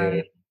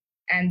 Yeah.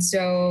 And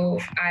so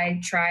I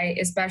try,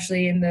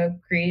 especially in the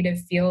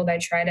creative field, I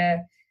try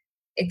to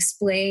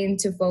explain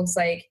to folks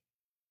like,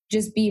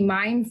 just be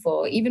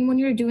mindful, even when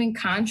you're doing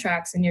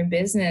contracts in your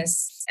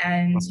business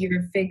and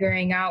you're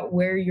figuring out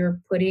where you're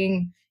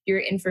putting your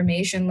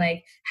information,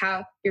 like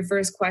how your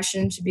first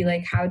question should be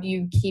like, how do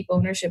you keep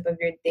ownership of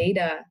your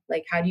data?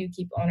 Like, how do you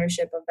keep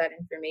ownership of that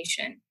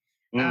information?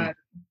 I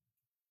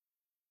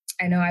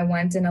know I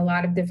went in a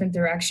lot of different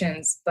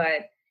directions,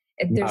 but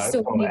there's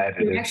so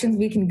many directions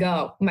we can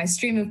go. My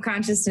stream of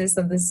consciousness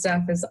of this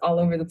stuff is all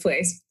over the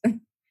place.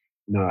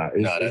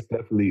 It's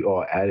definitely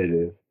all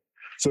additive.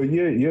 So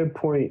your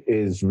point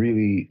is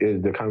really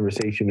the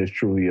conversation is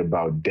truly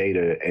about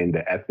data and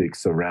the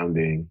ethics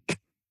surrounding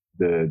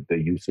the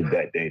use of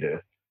that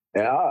data.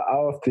 And I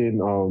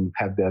often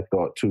have that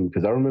thought too,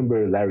 because I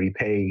remember Larry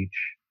Page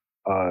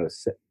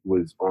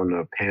was on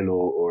a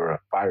panel or a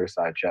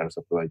fireside chat or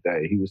something like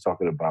that. He was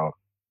talking about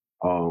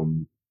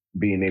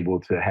being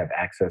able to have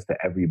access to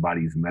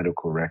everybody's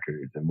medical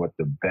records and what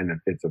the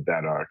benefits of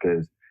that are.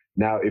 Because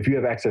now, if you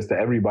have access to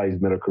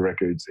everybody's medical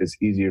records, it's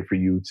easier for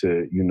you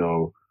to,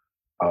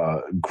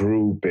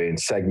 group and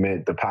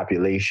segment the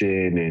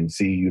population and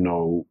see,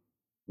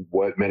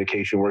 what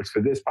medication works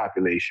for this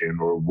population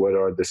or what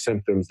are the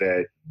symptoms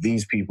that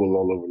these people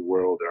all over the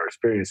world are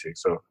experiencing.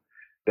 So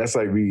that's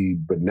like really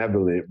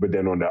benevolent. But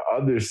then on the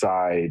other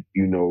side,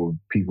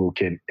 people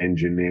can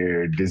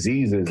engineer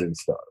diseases and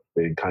stuff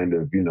and kind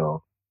of,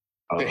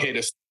 they hit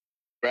a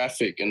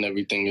graphic and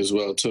everything as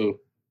well too.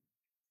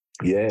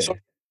 Yeah. So to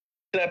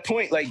that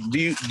point, like, do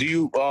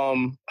you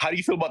how do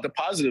you feel about the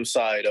positive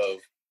side of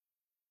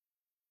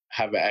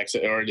having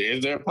access, or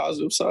is there a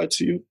positive side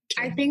to you?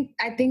 I think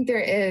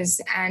there is,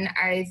 and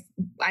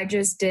I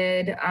just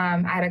did. I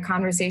had a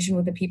conversation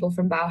with the people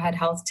from Bowhead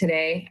Health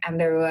today, and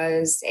there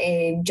was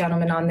a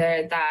gentleman on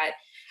there that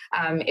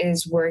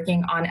is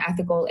working on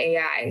ethical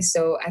AI,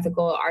 so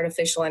ethical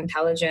artificial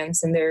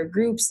intelligence, and there are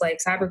groups like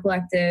Cyber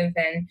Collective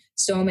and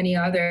so many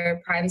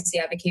other privacy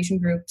advocacy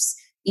groups,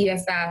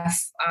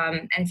 EFF,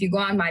 and if you go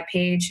on my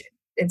page,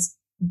 it's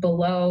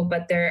below,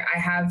 but there I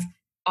have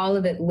all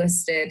of it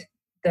listed.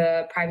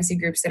 The privacy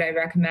groups that I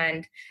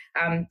recommend.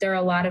 There are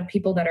a lot of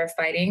people that are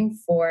fighting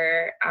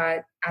for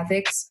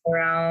ethics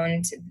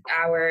around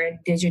our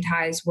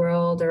digitized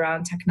world,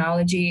 around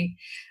technology.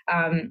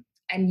 And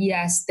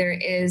yes, there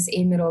is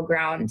a middle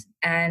ground.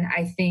 And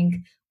I think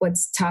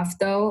what's tough,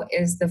 though,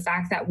 is the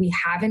fact that we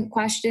haven't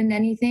questioned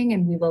anything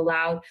and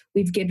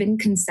we've given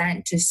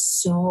consent to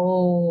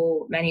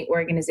so many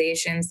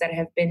organizations that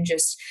have been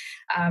just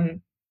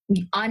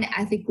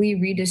unethically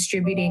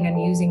redistributing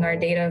and using our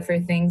data for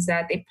things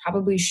that they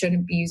probably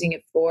shouldn't be using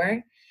it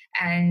for.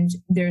 And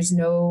there's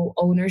no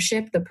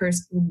ownership.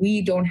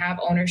 We don't have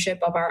ownership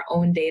of our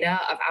own data,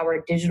 of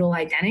our digital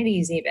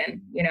identities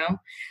even,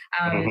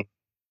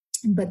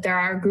 But there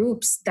are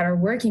groups that are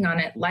working on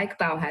it, like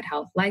Bowhead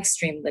Health, like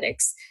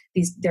Streamlytics.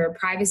 There are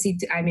privacy.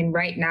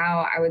 Right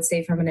now, I would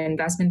say from an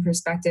investment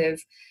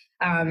perspective,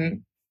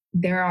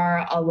 there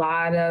are a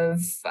lot of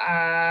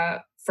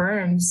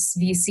firms,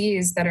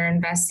 VCs, that are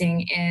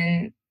investing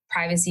in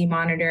privacy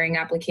monitoring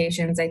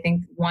applications. I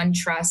think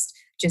OneTrust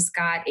just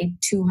got a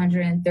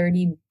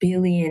 $230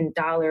 billion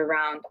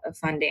round of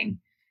funding.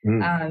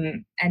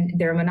 And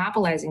they're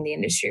monopolizing the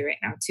industry right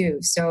now too.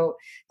 So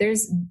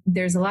there's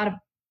a lot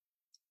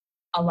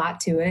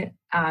to it.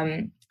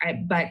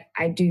 But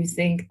I do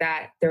think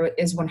that there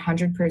is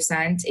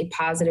 100% a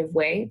positive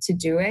way to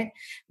do it,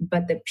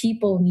 but the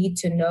people need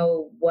to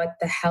know what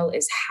the hell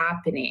is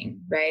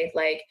happening, right?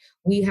 Like,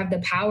 we have the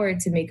power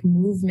to make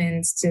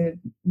movements, to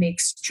make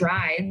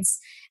strides.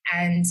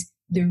 And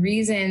the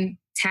reason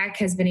tech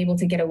has been able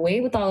to get away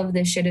with all of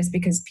this shit is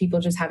because people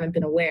just haven't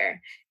been aware.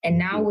 And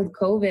now with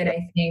COVID,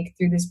 I think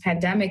through this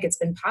pandemic, it's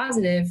been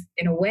positive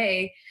in a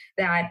way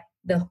that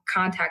the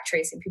contact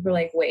tracing, people are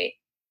like, wait,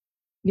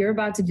 you're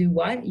about to do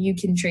what? You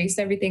can trace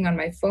everything on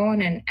my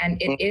phone, and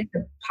it is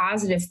a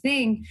positive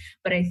thing.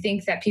 But I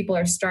think that people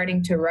are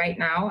starting to right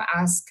now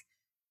ask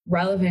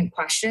relevant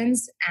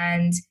questions,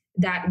 and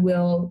that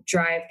will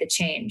drive the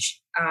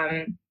change.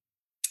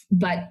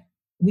 But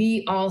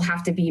we all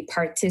have to be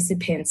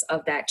participants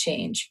of that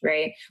change,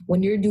 right?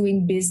 When you're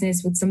doing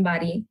business with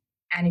somebody,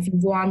 and if you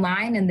go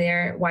online and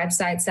their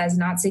website says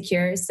not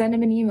secure, send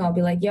them an email,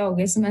 be like, yo,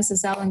 get some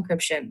SSL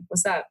encryption.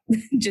 What's up?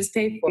 Just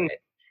pay for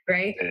it.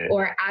 Right?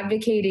 Or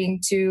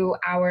advocating to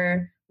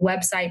our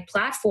website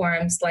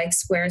platforms like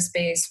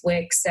Squarespace,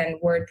 Wix, and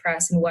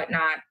WordPress and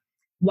whatnot.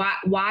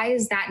 Why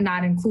is that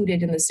not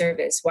included in the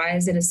service? Why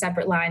is it a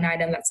separate line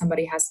item that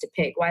somebody has to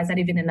pick? Why is that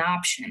even an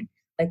option?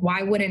 Like,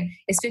 why wouldn't,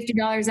 it's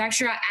 $50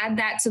 extra, add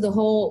that to the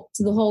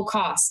whole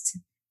cost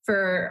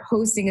for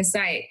hosting a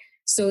site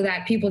so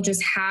that people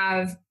just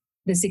have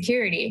the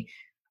security,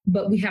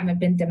 but we haven't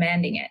been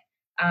demanding it.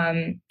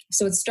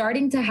 So it's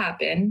starting to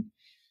happen.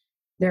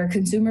 There are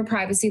consumer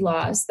privacy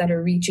laws that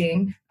are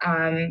reaching.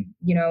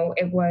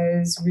 It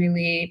was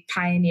really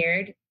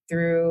pioneered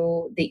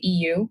through the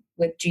EU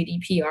with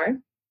GDPR.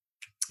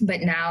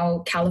 But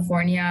now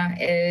California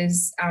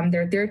is,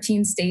 there are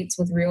 13 states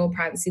with real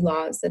privacy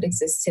laws that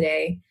exist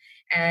today.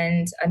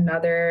 And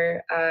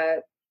another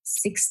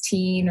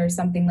 16 or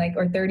something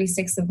or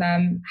 36 of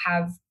them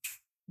have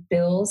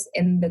bills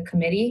in the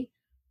committee.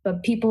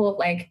 But people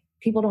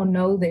don't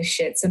know this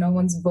shit. So no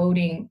one's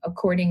voting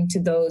according to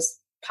those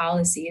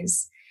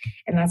policies.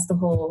 And that's the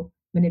whole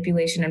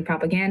manipulation and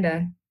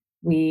propaganda.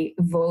 We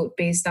vote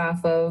based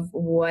off of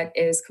what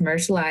is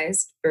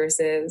commercialized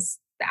versus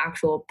the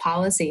actual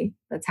policy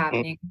that's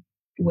happening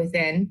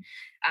within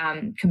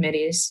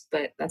committees,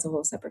 but that's a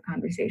whole separate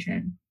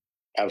conversation.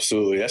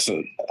 Absolutely. I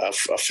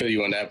feel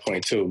you on that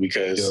point too,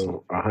 because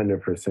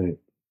 100%.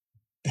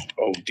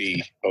 OD.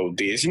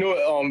 You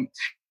know,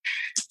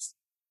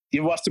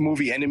 you watched the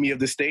movie Enemy of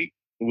the State,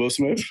 Will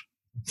Smith?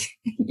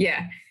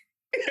 Yeah.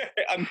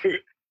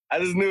 I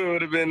just knew it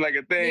would have been like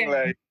a thing. Yeah.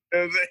 Like, you know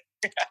what I'm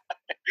saying?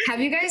 Have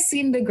you guys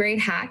seen The Great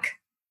Hack?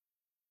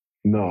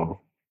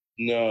 No.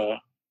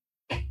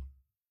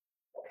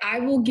 I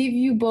will give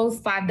you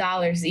both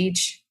 $5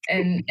 each,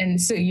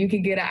 and so you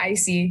could get an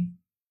icy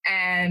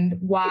and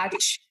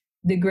watch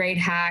The Great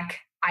Hack.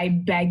 I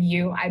beg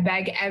you. I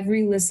beg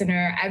every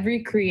listener,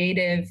 every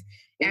creative,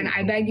 and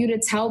I beg you to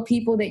tell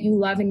people that you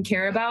love and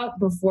care about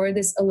before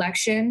this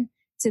election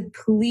to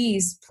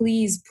please,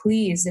 please,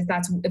 please, if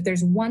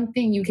there's one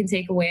thing you can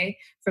take away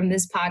from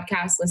this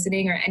podcast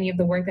listening or any of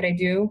the work that I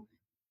do,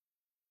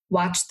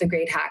 watch The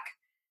Great Hack.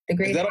 The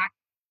Great Hack.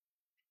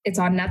 It's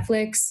on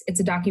Netflix. It's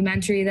a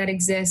documentary that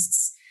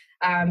exists.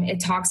 It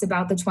talks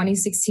about the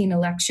 2016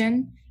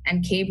 election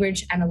and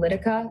Cambridge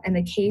Analytica and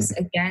the case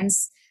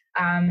against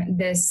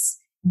this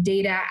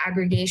data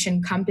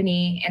aggregation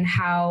company and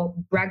how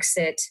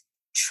Brexit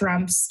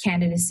trumps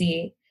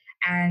candidacy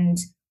and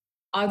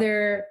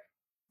other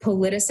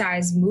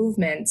politicized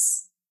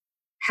movements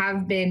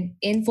have been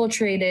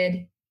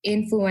infiltrated,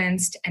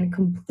 influenced, and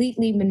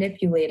completely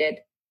manipulated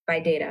by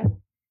data.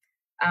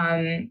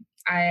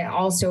 I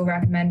also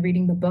recommend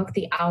reading the book,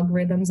 The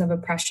Algorithms of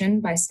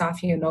Oppression by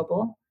Safia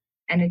Noble.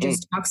 And it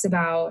just talks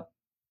about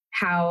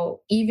how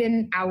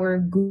even our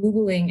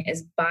Googling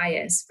is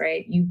biased,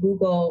 right? You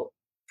Google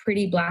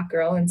pretty black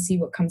girl and see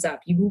what comes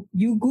up. You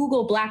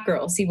Google black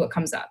girl, see what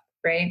comes up,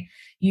 right?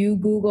 You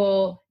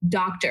Google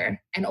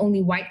doctor and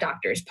only white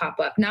doctors pop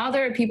up. Now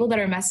there are people that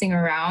are messing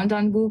around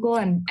on Google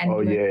and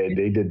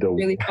they did the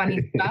really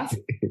funny stuff.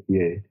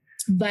 Yeah.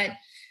 But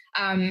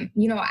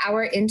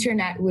our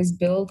internet was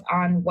built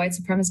on white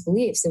supremacist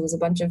beliefs. It was a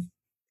bunch of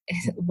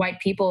white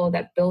people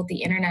that built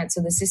the internet.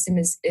 So the system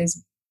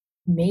is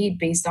made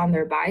based on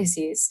their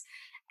biases.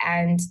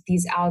 And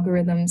these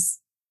algorithms,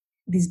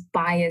 these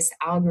biased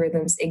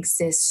algorithms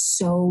exist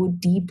so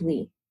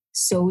deeply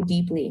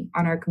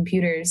on our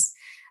computers.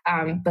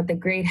 But The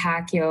Great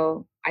Hack,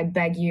 I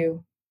beg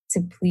you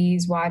to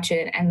please watch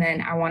it. And then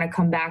I want to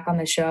come back on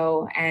the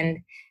show and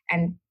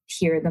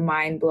hear the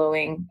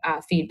mind-blowing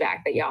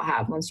feedback that y'all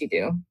have once you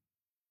do.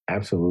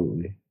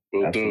 Absolutely.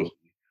 Will do.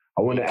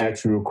 I want to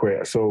ask you real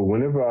quick. So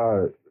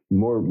whenever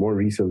more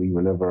recently,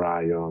 whenever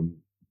I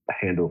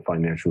handle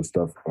financial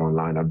stuff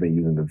online, I've been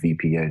using the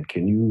VPN.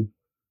 Can you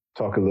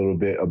talk a little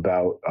bit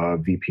about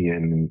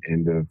VPN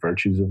and the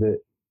virtues of it?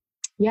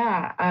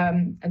 Yeah,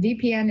 a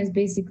VPN is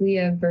basically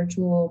a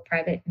virtual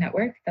private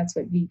network. That's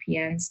what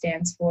VPN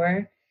stands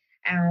for.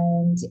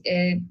 And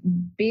it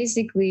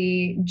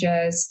basically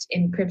just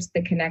encrypts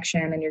the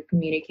connection and your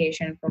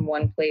communication from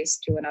one place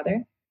to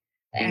another.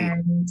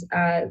 And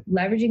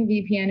leveraging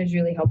VPN is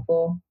really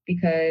helpful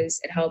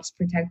because it helps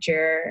protect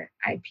your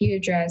IP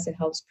address. It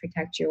helps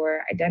protect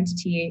your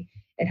identity.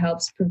 It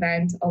helps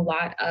prevent a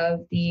lot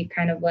of the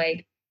kind of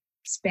like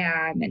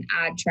spam and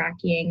ad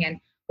tracking and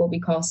what we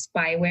call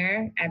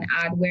spyware and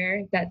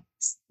adware that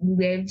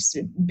lives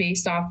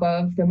based off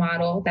of the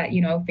model that,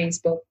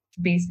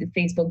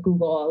 Facebook,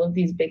 Google, all of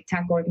these big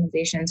tech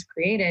organizations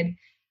created.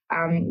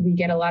 We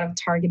get a lot of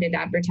targeted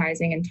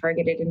advertising and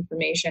targeted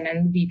information,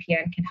 and the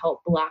VPN can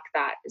help block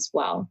that as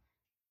well.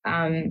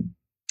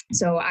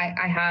 So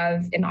I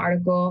have an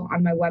article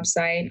on my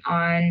website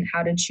on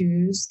how to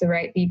choose the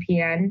right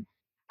VPN.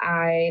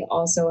 I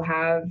also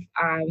have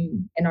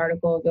an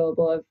article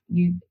available of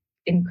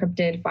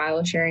encrypted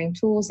file sharing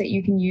tools that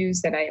you can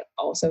use that I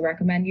also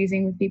recommend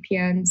using with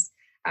VPNs.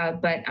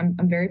 But I'm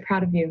very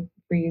proud of you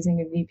for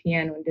using a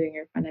VPN when doing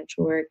your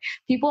financial work.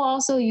 People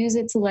also use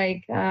it to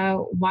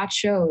watch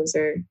shows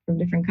or from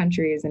different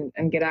countries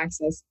and get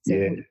access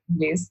to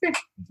movies.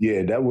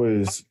 Yeah, that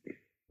was,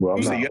 well,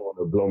 I'm not going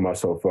to blow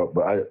myself up,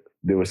 but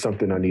there was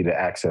something I needed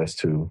access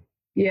to.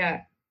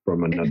 Yeah.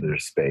 From another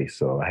space,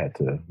 so I had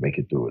to make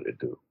it do what it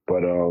do.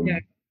 But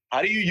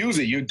how do you use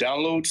it? You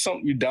download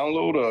something? You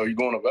download, or you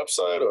go on a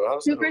website, or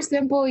how's super it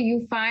simple?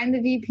 You find the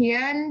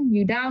VPN,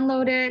 you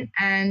download it,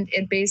 and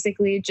it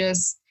basically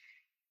just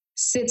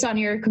sits on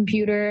your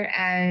computer,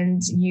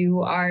 and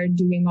you are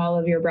doing all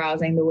of your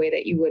browsing the way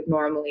that you would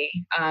normally.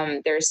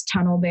 There's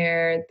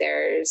TunnelBear,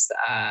 there's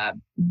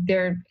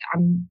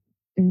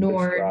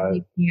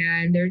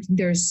NordVPN.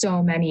 There's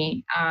so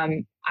many.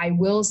 I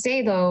will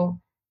say though,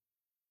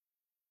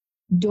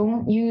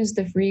 don't use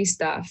the free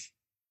stuff.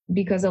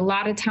 because a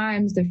lot of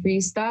times the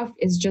free stuff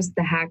is just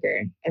the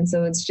hacker. And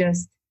so it's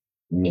just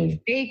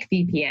a fake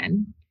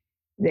VPN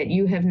that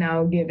you have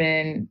now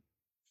given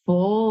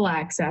full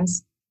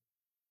access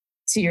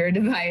to your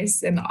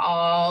device and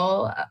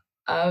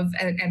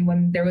and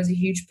when there was a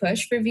huge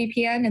push for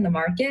VPN in the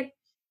market,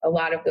 a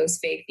lot of those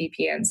fake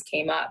VPNs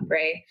came up,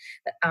 right?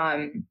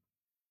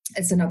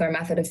 It's another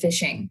method of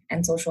phishing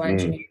and social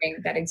engineering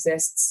that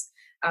exists.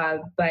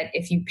 But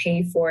if you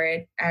pay for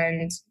it,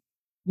 and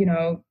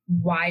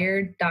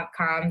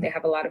Wired.com, they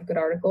have a lot of good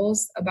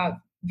articles about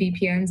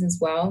VPNs as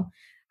well.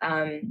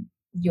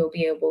 You'll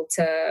be able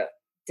to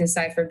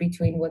decipher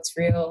between what's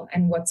real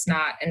and what's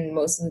not. And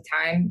most of the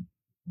time,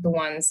 the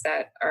ones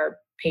that are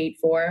paid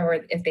for, or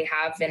if they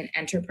have an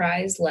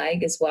enterprise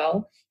leg as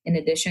well, in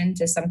addition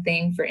to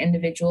something for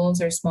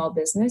individuals or small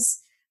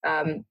business,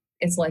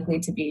 it's likely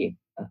to be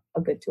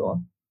a good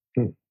tool.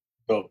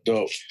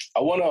 Dope. I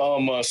want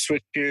to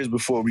switch gears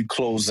before we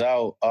close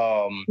out.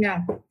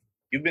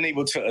 You've been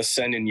able to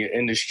ascend in your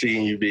industry,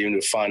 and you've been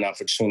able to find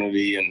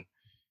opportunity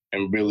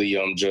and really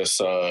just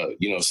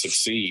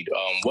succeed.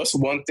 What's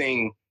one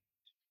thing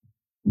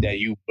that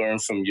you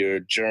learned from your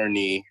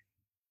journey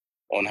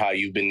on how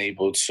you've been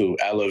able to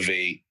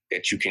elevate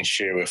that you can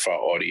share with our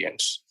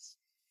audience?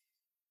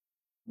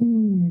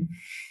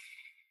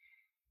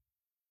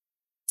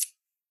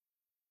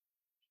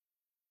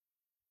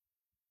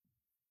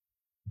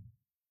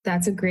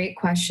 That's a great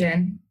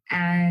question.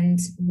 And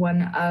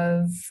one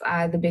of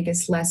the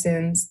biggest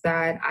lessons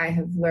that I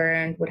have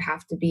learned would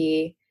have to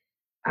be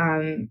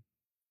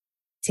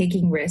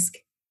taking risk.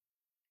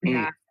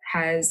 That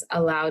has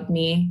allowed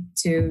me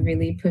to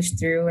really push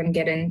through and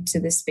get into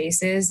the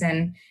spaces.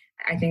 And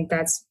I think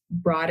that's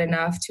broad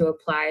enough to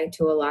apply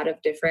to a lot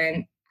of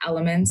different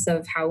elements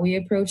of how we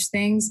approach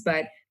things,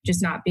 but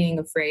just not being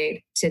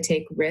afraid to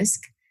take risk.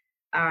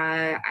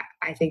 I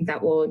think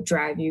that will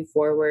drive you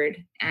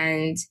forward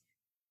and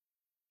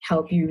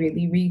help you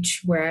really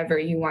reach wherever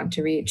you want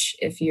to reach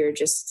if you're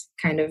just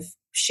kind of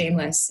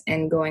shameless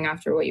and going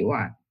after what you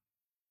want.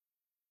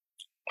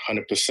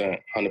 100%,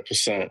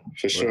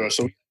 for sure.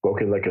 So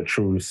spoken like a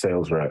true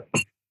sales rep.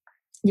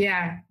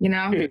 Yeah,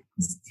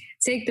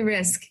 take the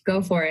risk,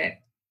 go for it.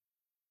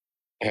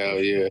 Hell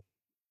yeah.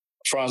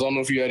 Franz, I don't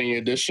know if you had any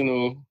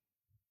additional.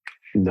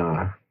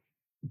 Nah.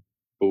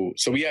 Cool.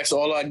 So we asked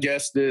all our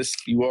guests this.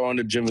 You are on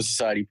the Gym of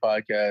Society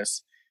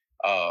podcast.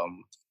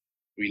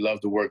 We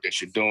love the work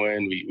that you're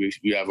doing.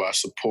 We have our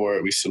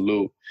support. We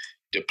salute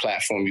the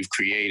platform you've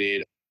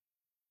created.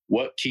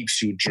 What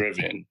keeps you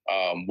driven?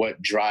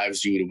 What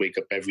drives you to wake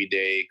up every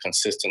day,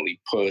 consistently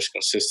push,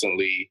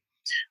 consistently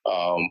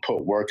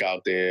put work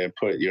out there,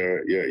 put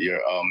your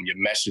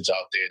message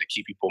out there to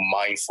keep people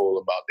mindful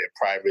about their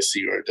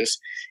privacy, or just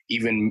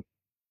even,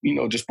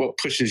 just what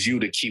pushes you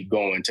to keep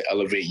going, to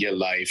elevate your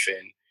life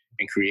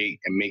and create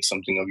and make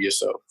something of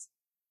yourself?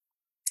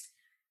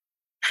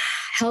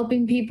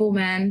 Helping people,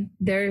 man.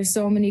 There are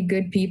so many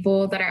good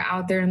people that are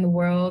out there in the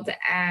world,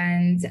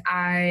 and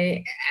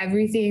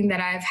everything that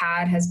I've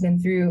had has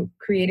been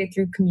created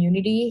through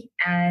community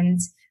and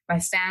my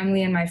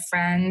family and my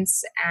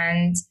friends,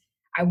 and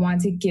I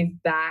want to give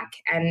back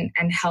and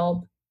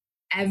help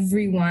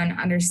everyone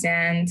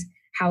understand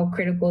how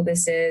critical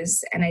this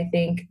is. And I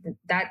think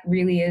that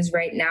really is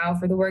right now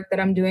for the work that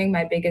I'm doing,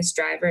 my biggest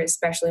driver,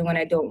 especially when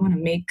I don't want to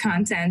make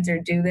content or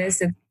do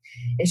this.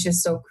 It's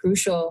just so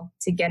crucial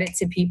to get it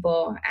to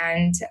people,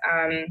 and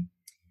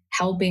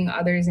helping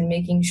others and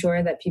making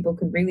sure that people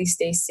could really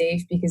stay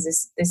safe, because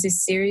this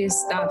is serious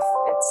stuff.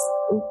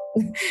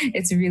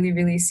 It's really,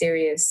 really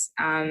serious.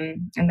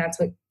 And that's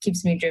what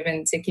keeps me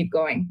driven to keep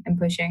going and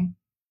pushing.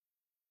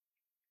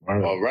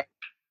 All right.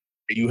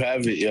 You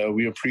have it.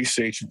 We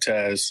appreciate you,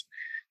 Taz.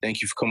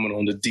 Thank you for coming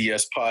on the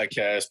DS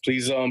podcast.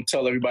 Please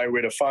tell everybody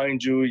where to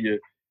find you, your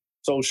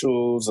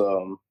socials,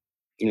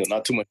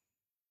 not too much.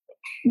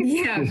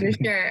 Yeah, for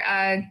sure.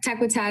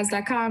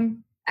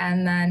 techwithtaz.com,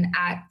 and then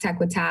at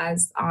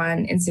techwithtaz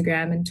on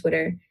Instagram and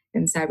Twitter.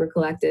 And Cyber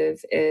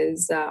Collective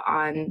is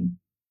on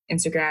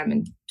Instagram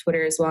and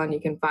Twitter as well, and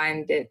you can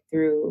find it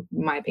through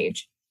my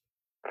page.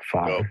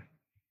 Fire.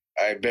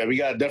 I bet we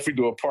gotta definitely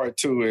do a part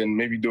 2 and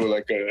maybe do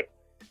like a,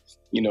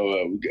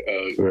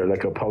 or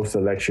like a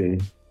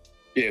post-election.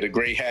 Yeah, the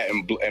gray hat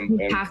and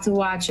you have to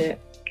watch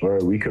it. Or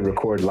we could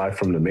record live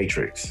from the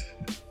Matrix.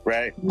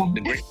 Right,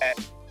 the gray hat.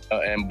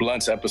 And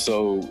Blunts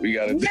episode, we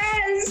gotta do.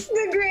 Yes,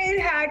 the great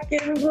hack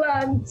and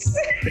Blunts.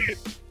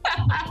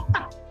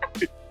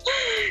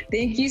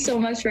 Thank you so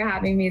much for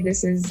having me.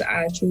 This is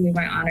truly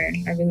my honor.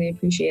 I really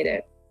appreciate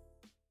it.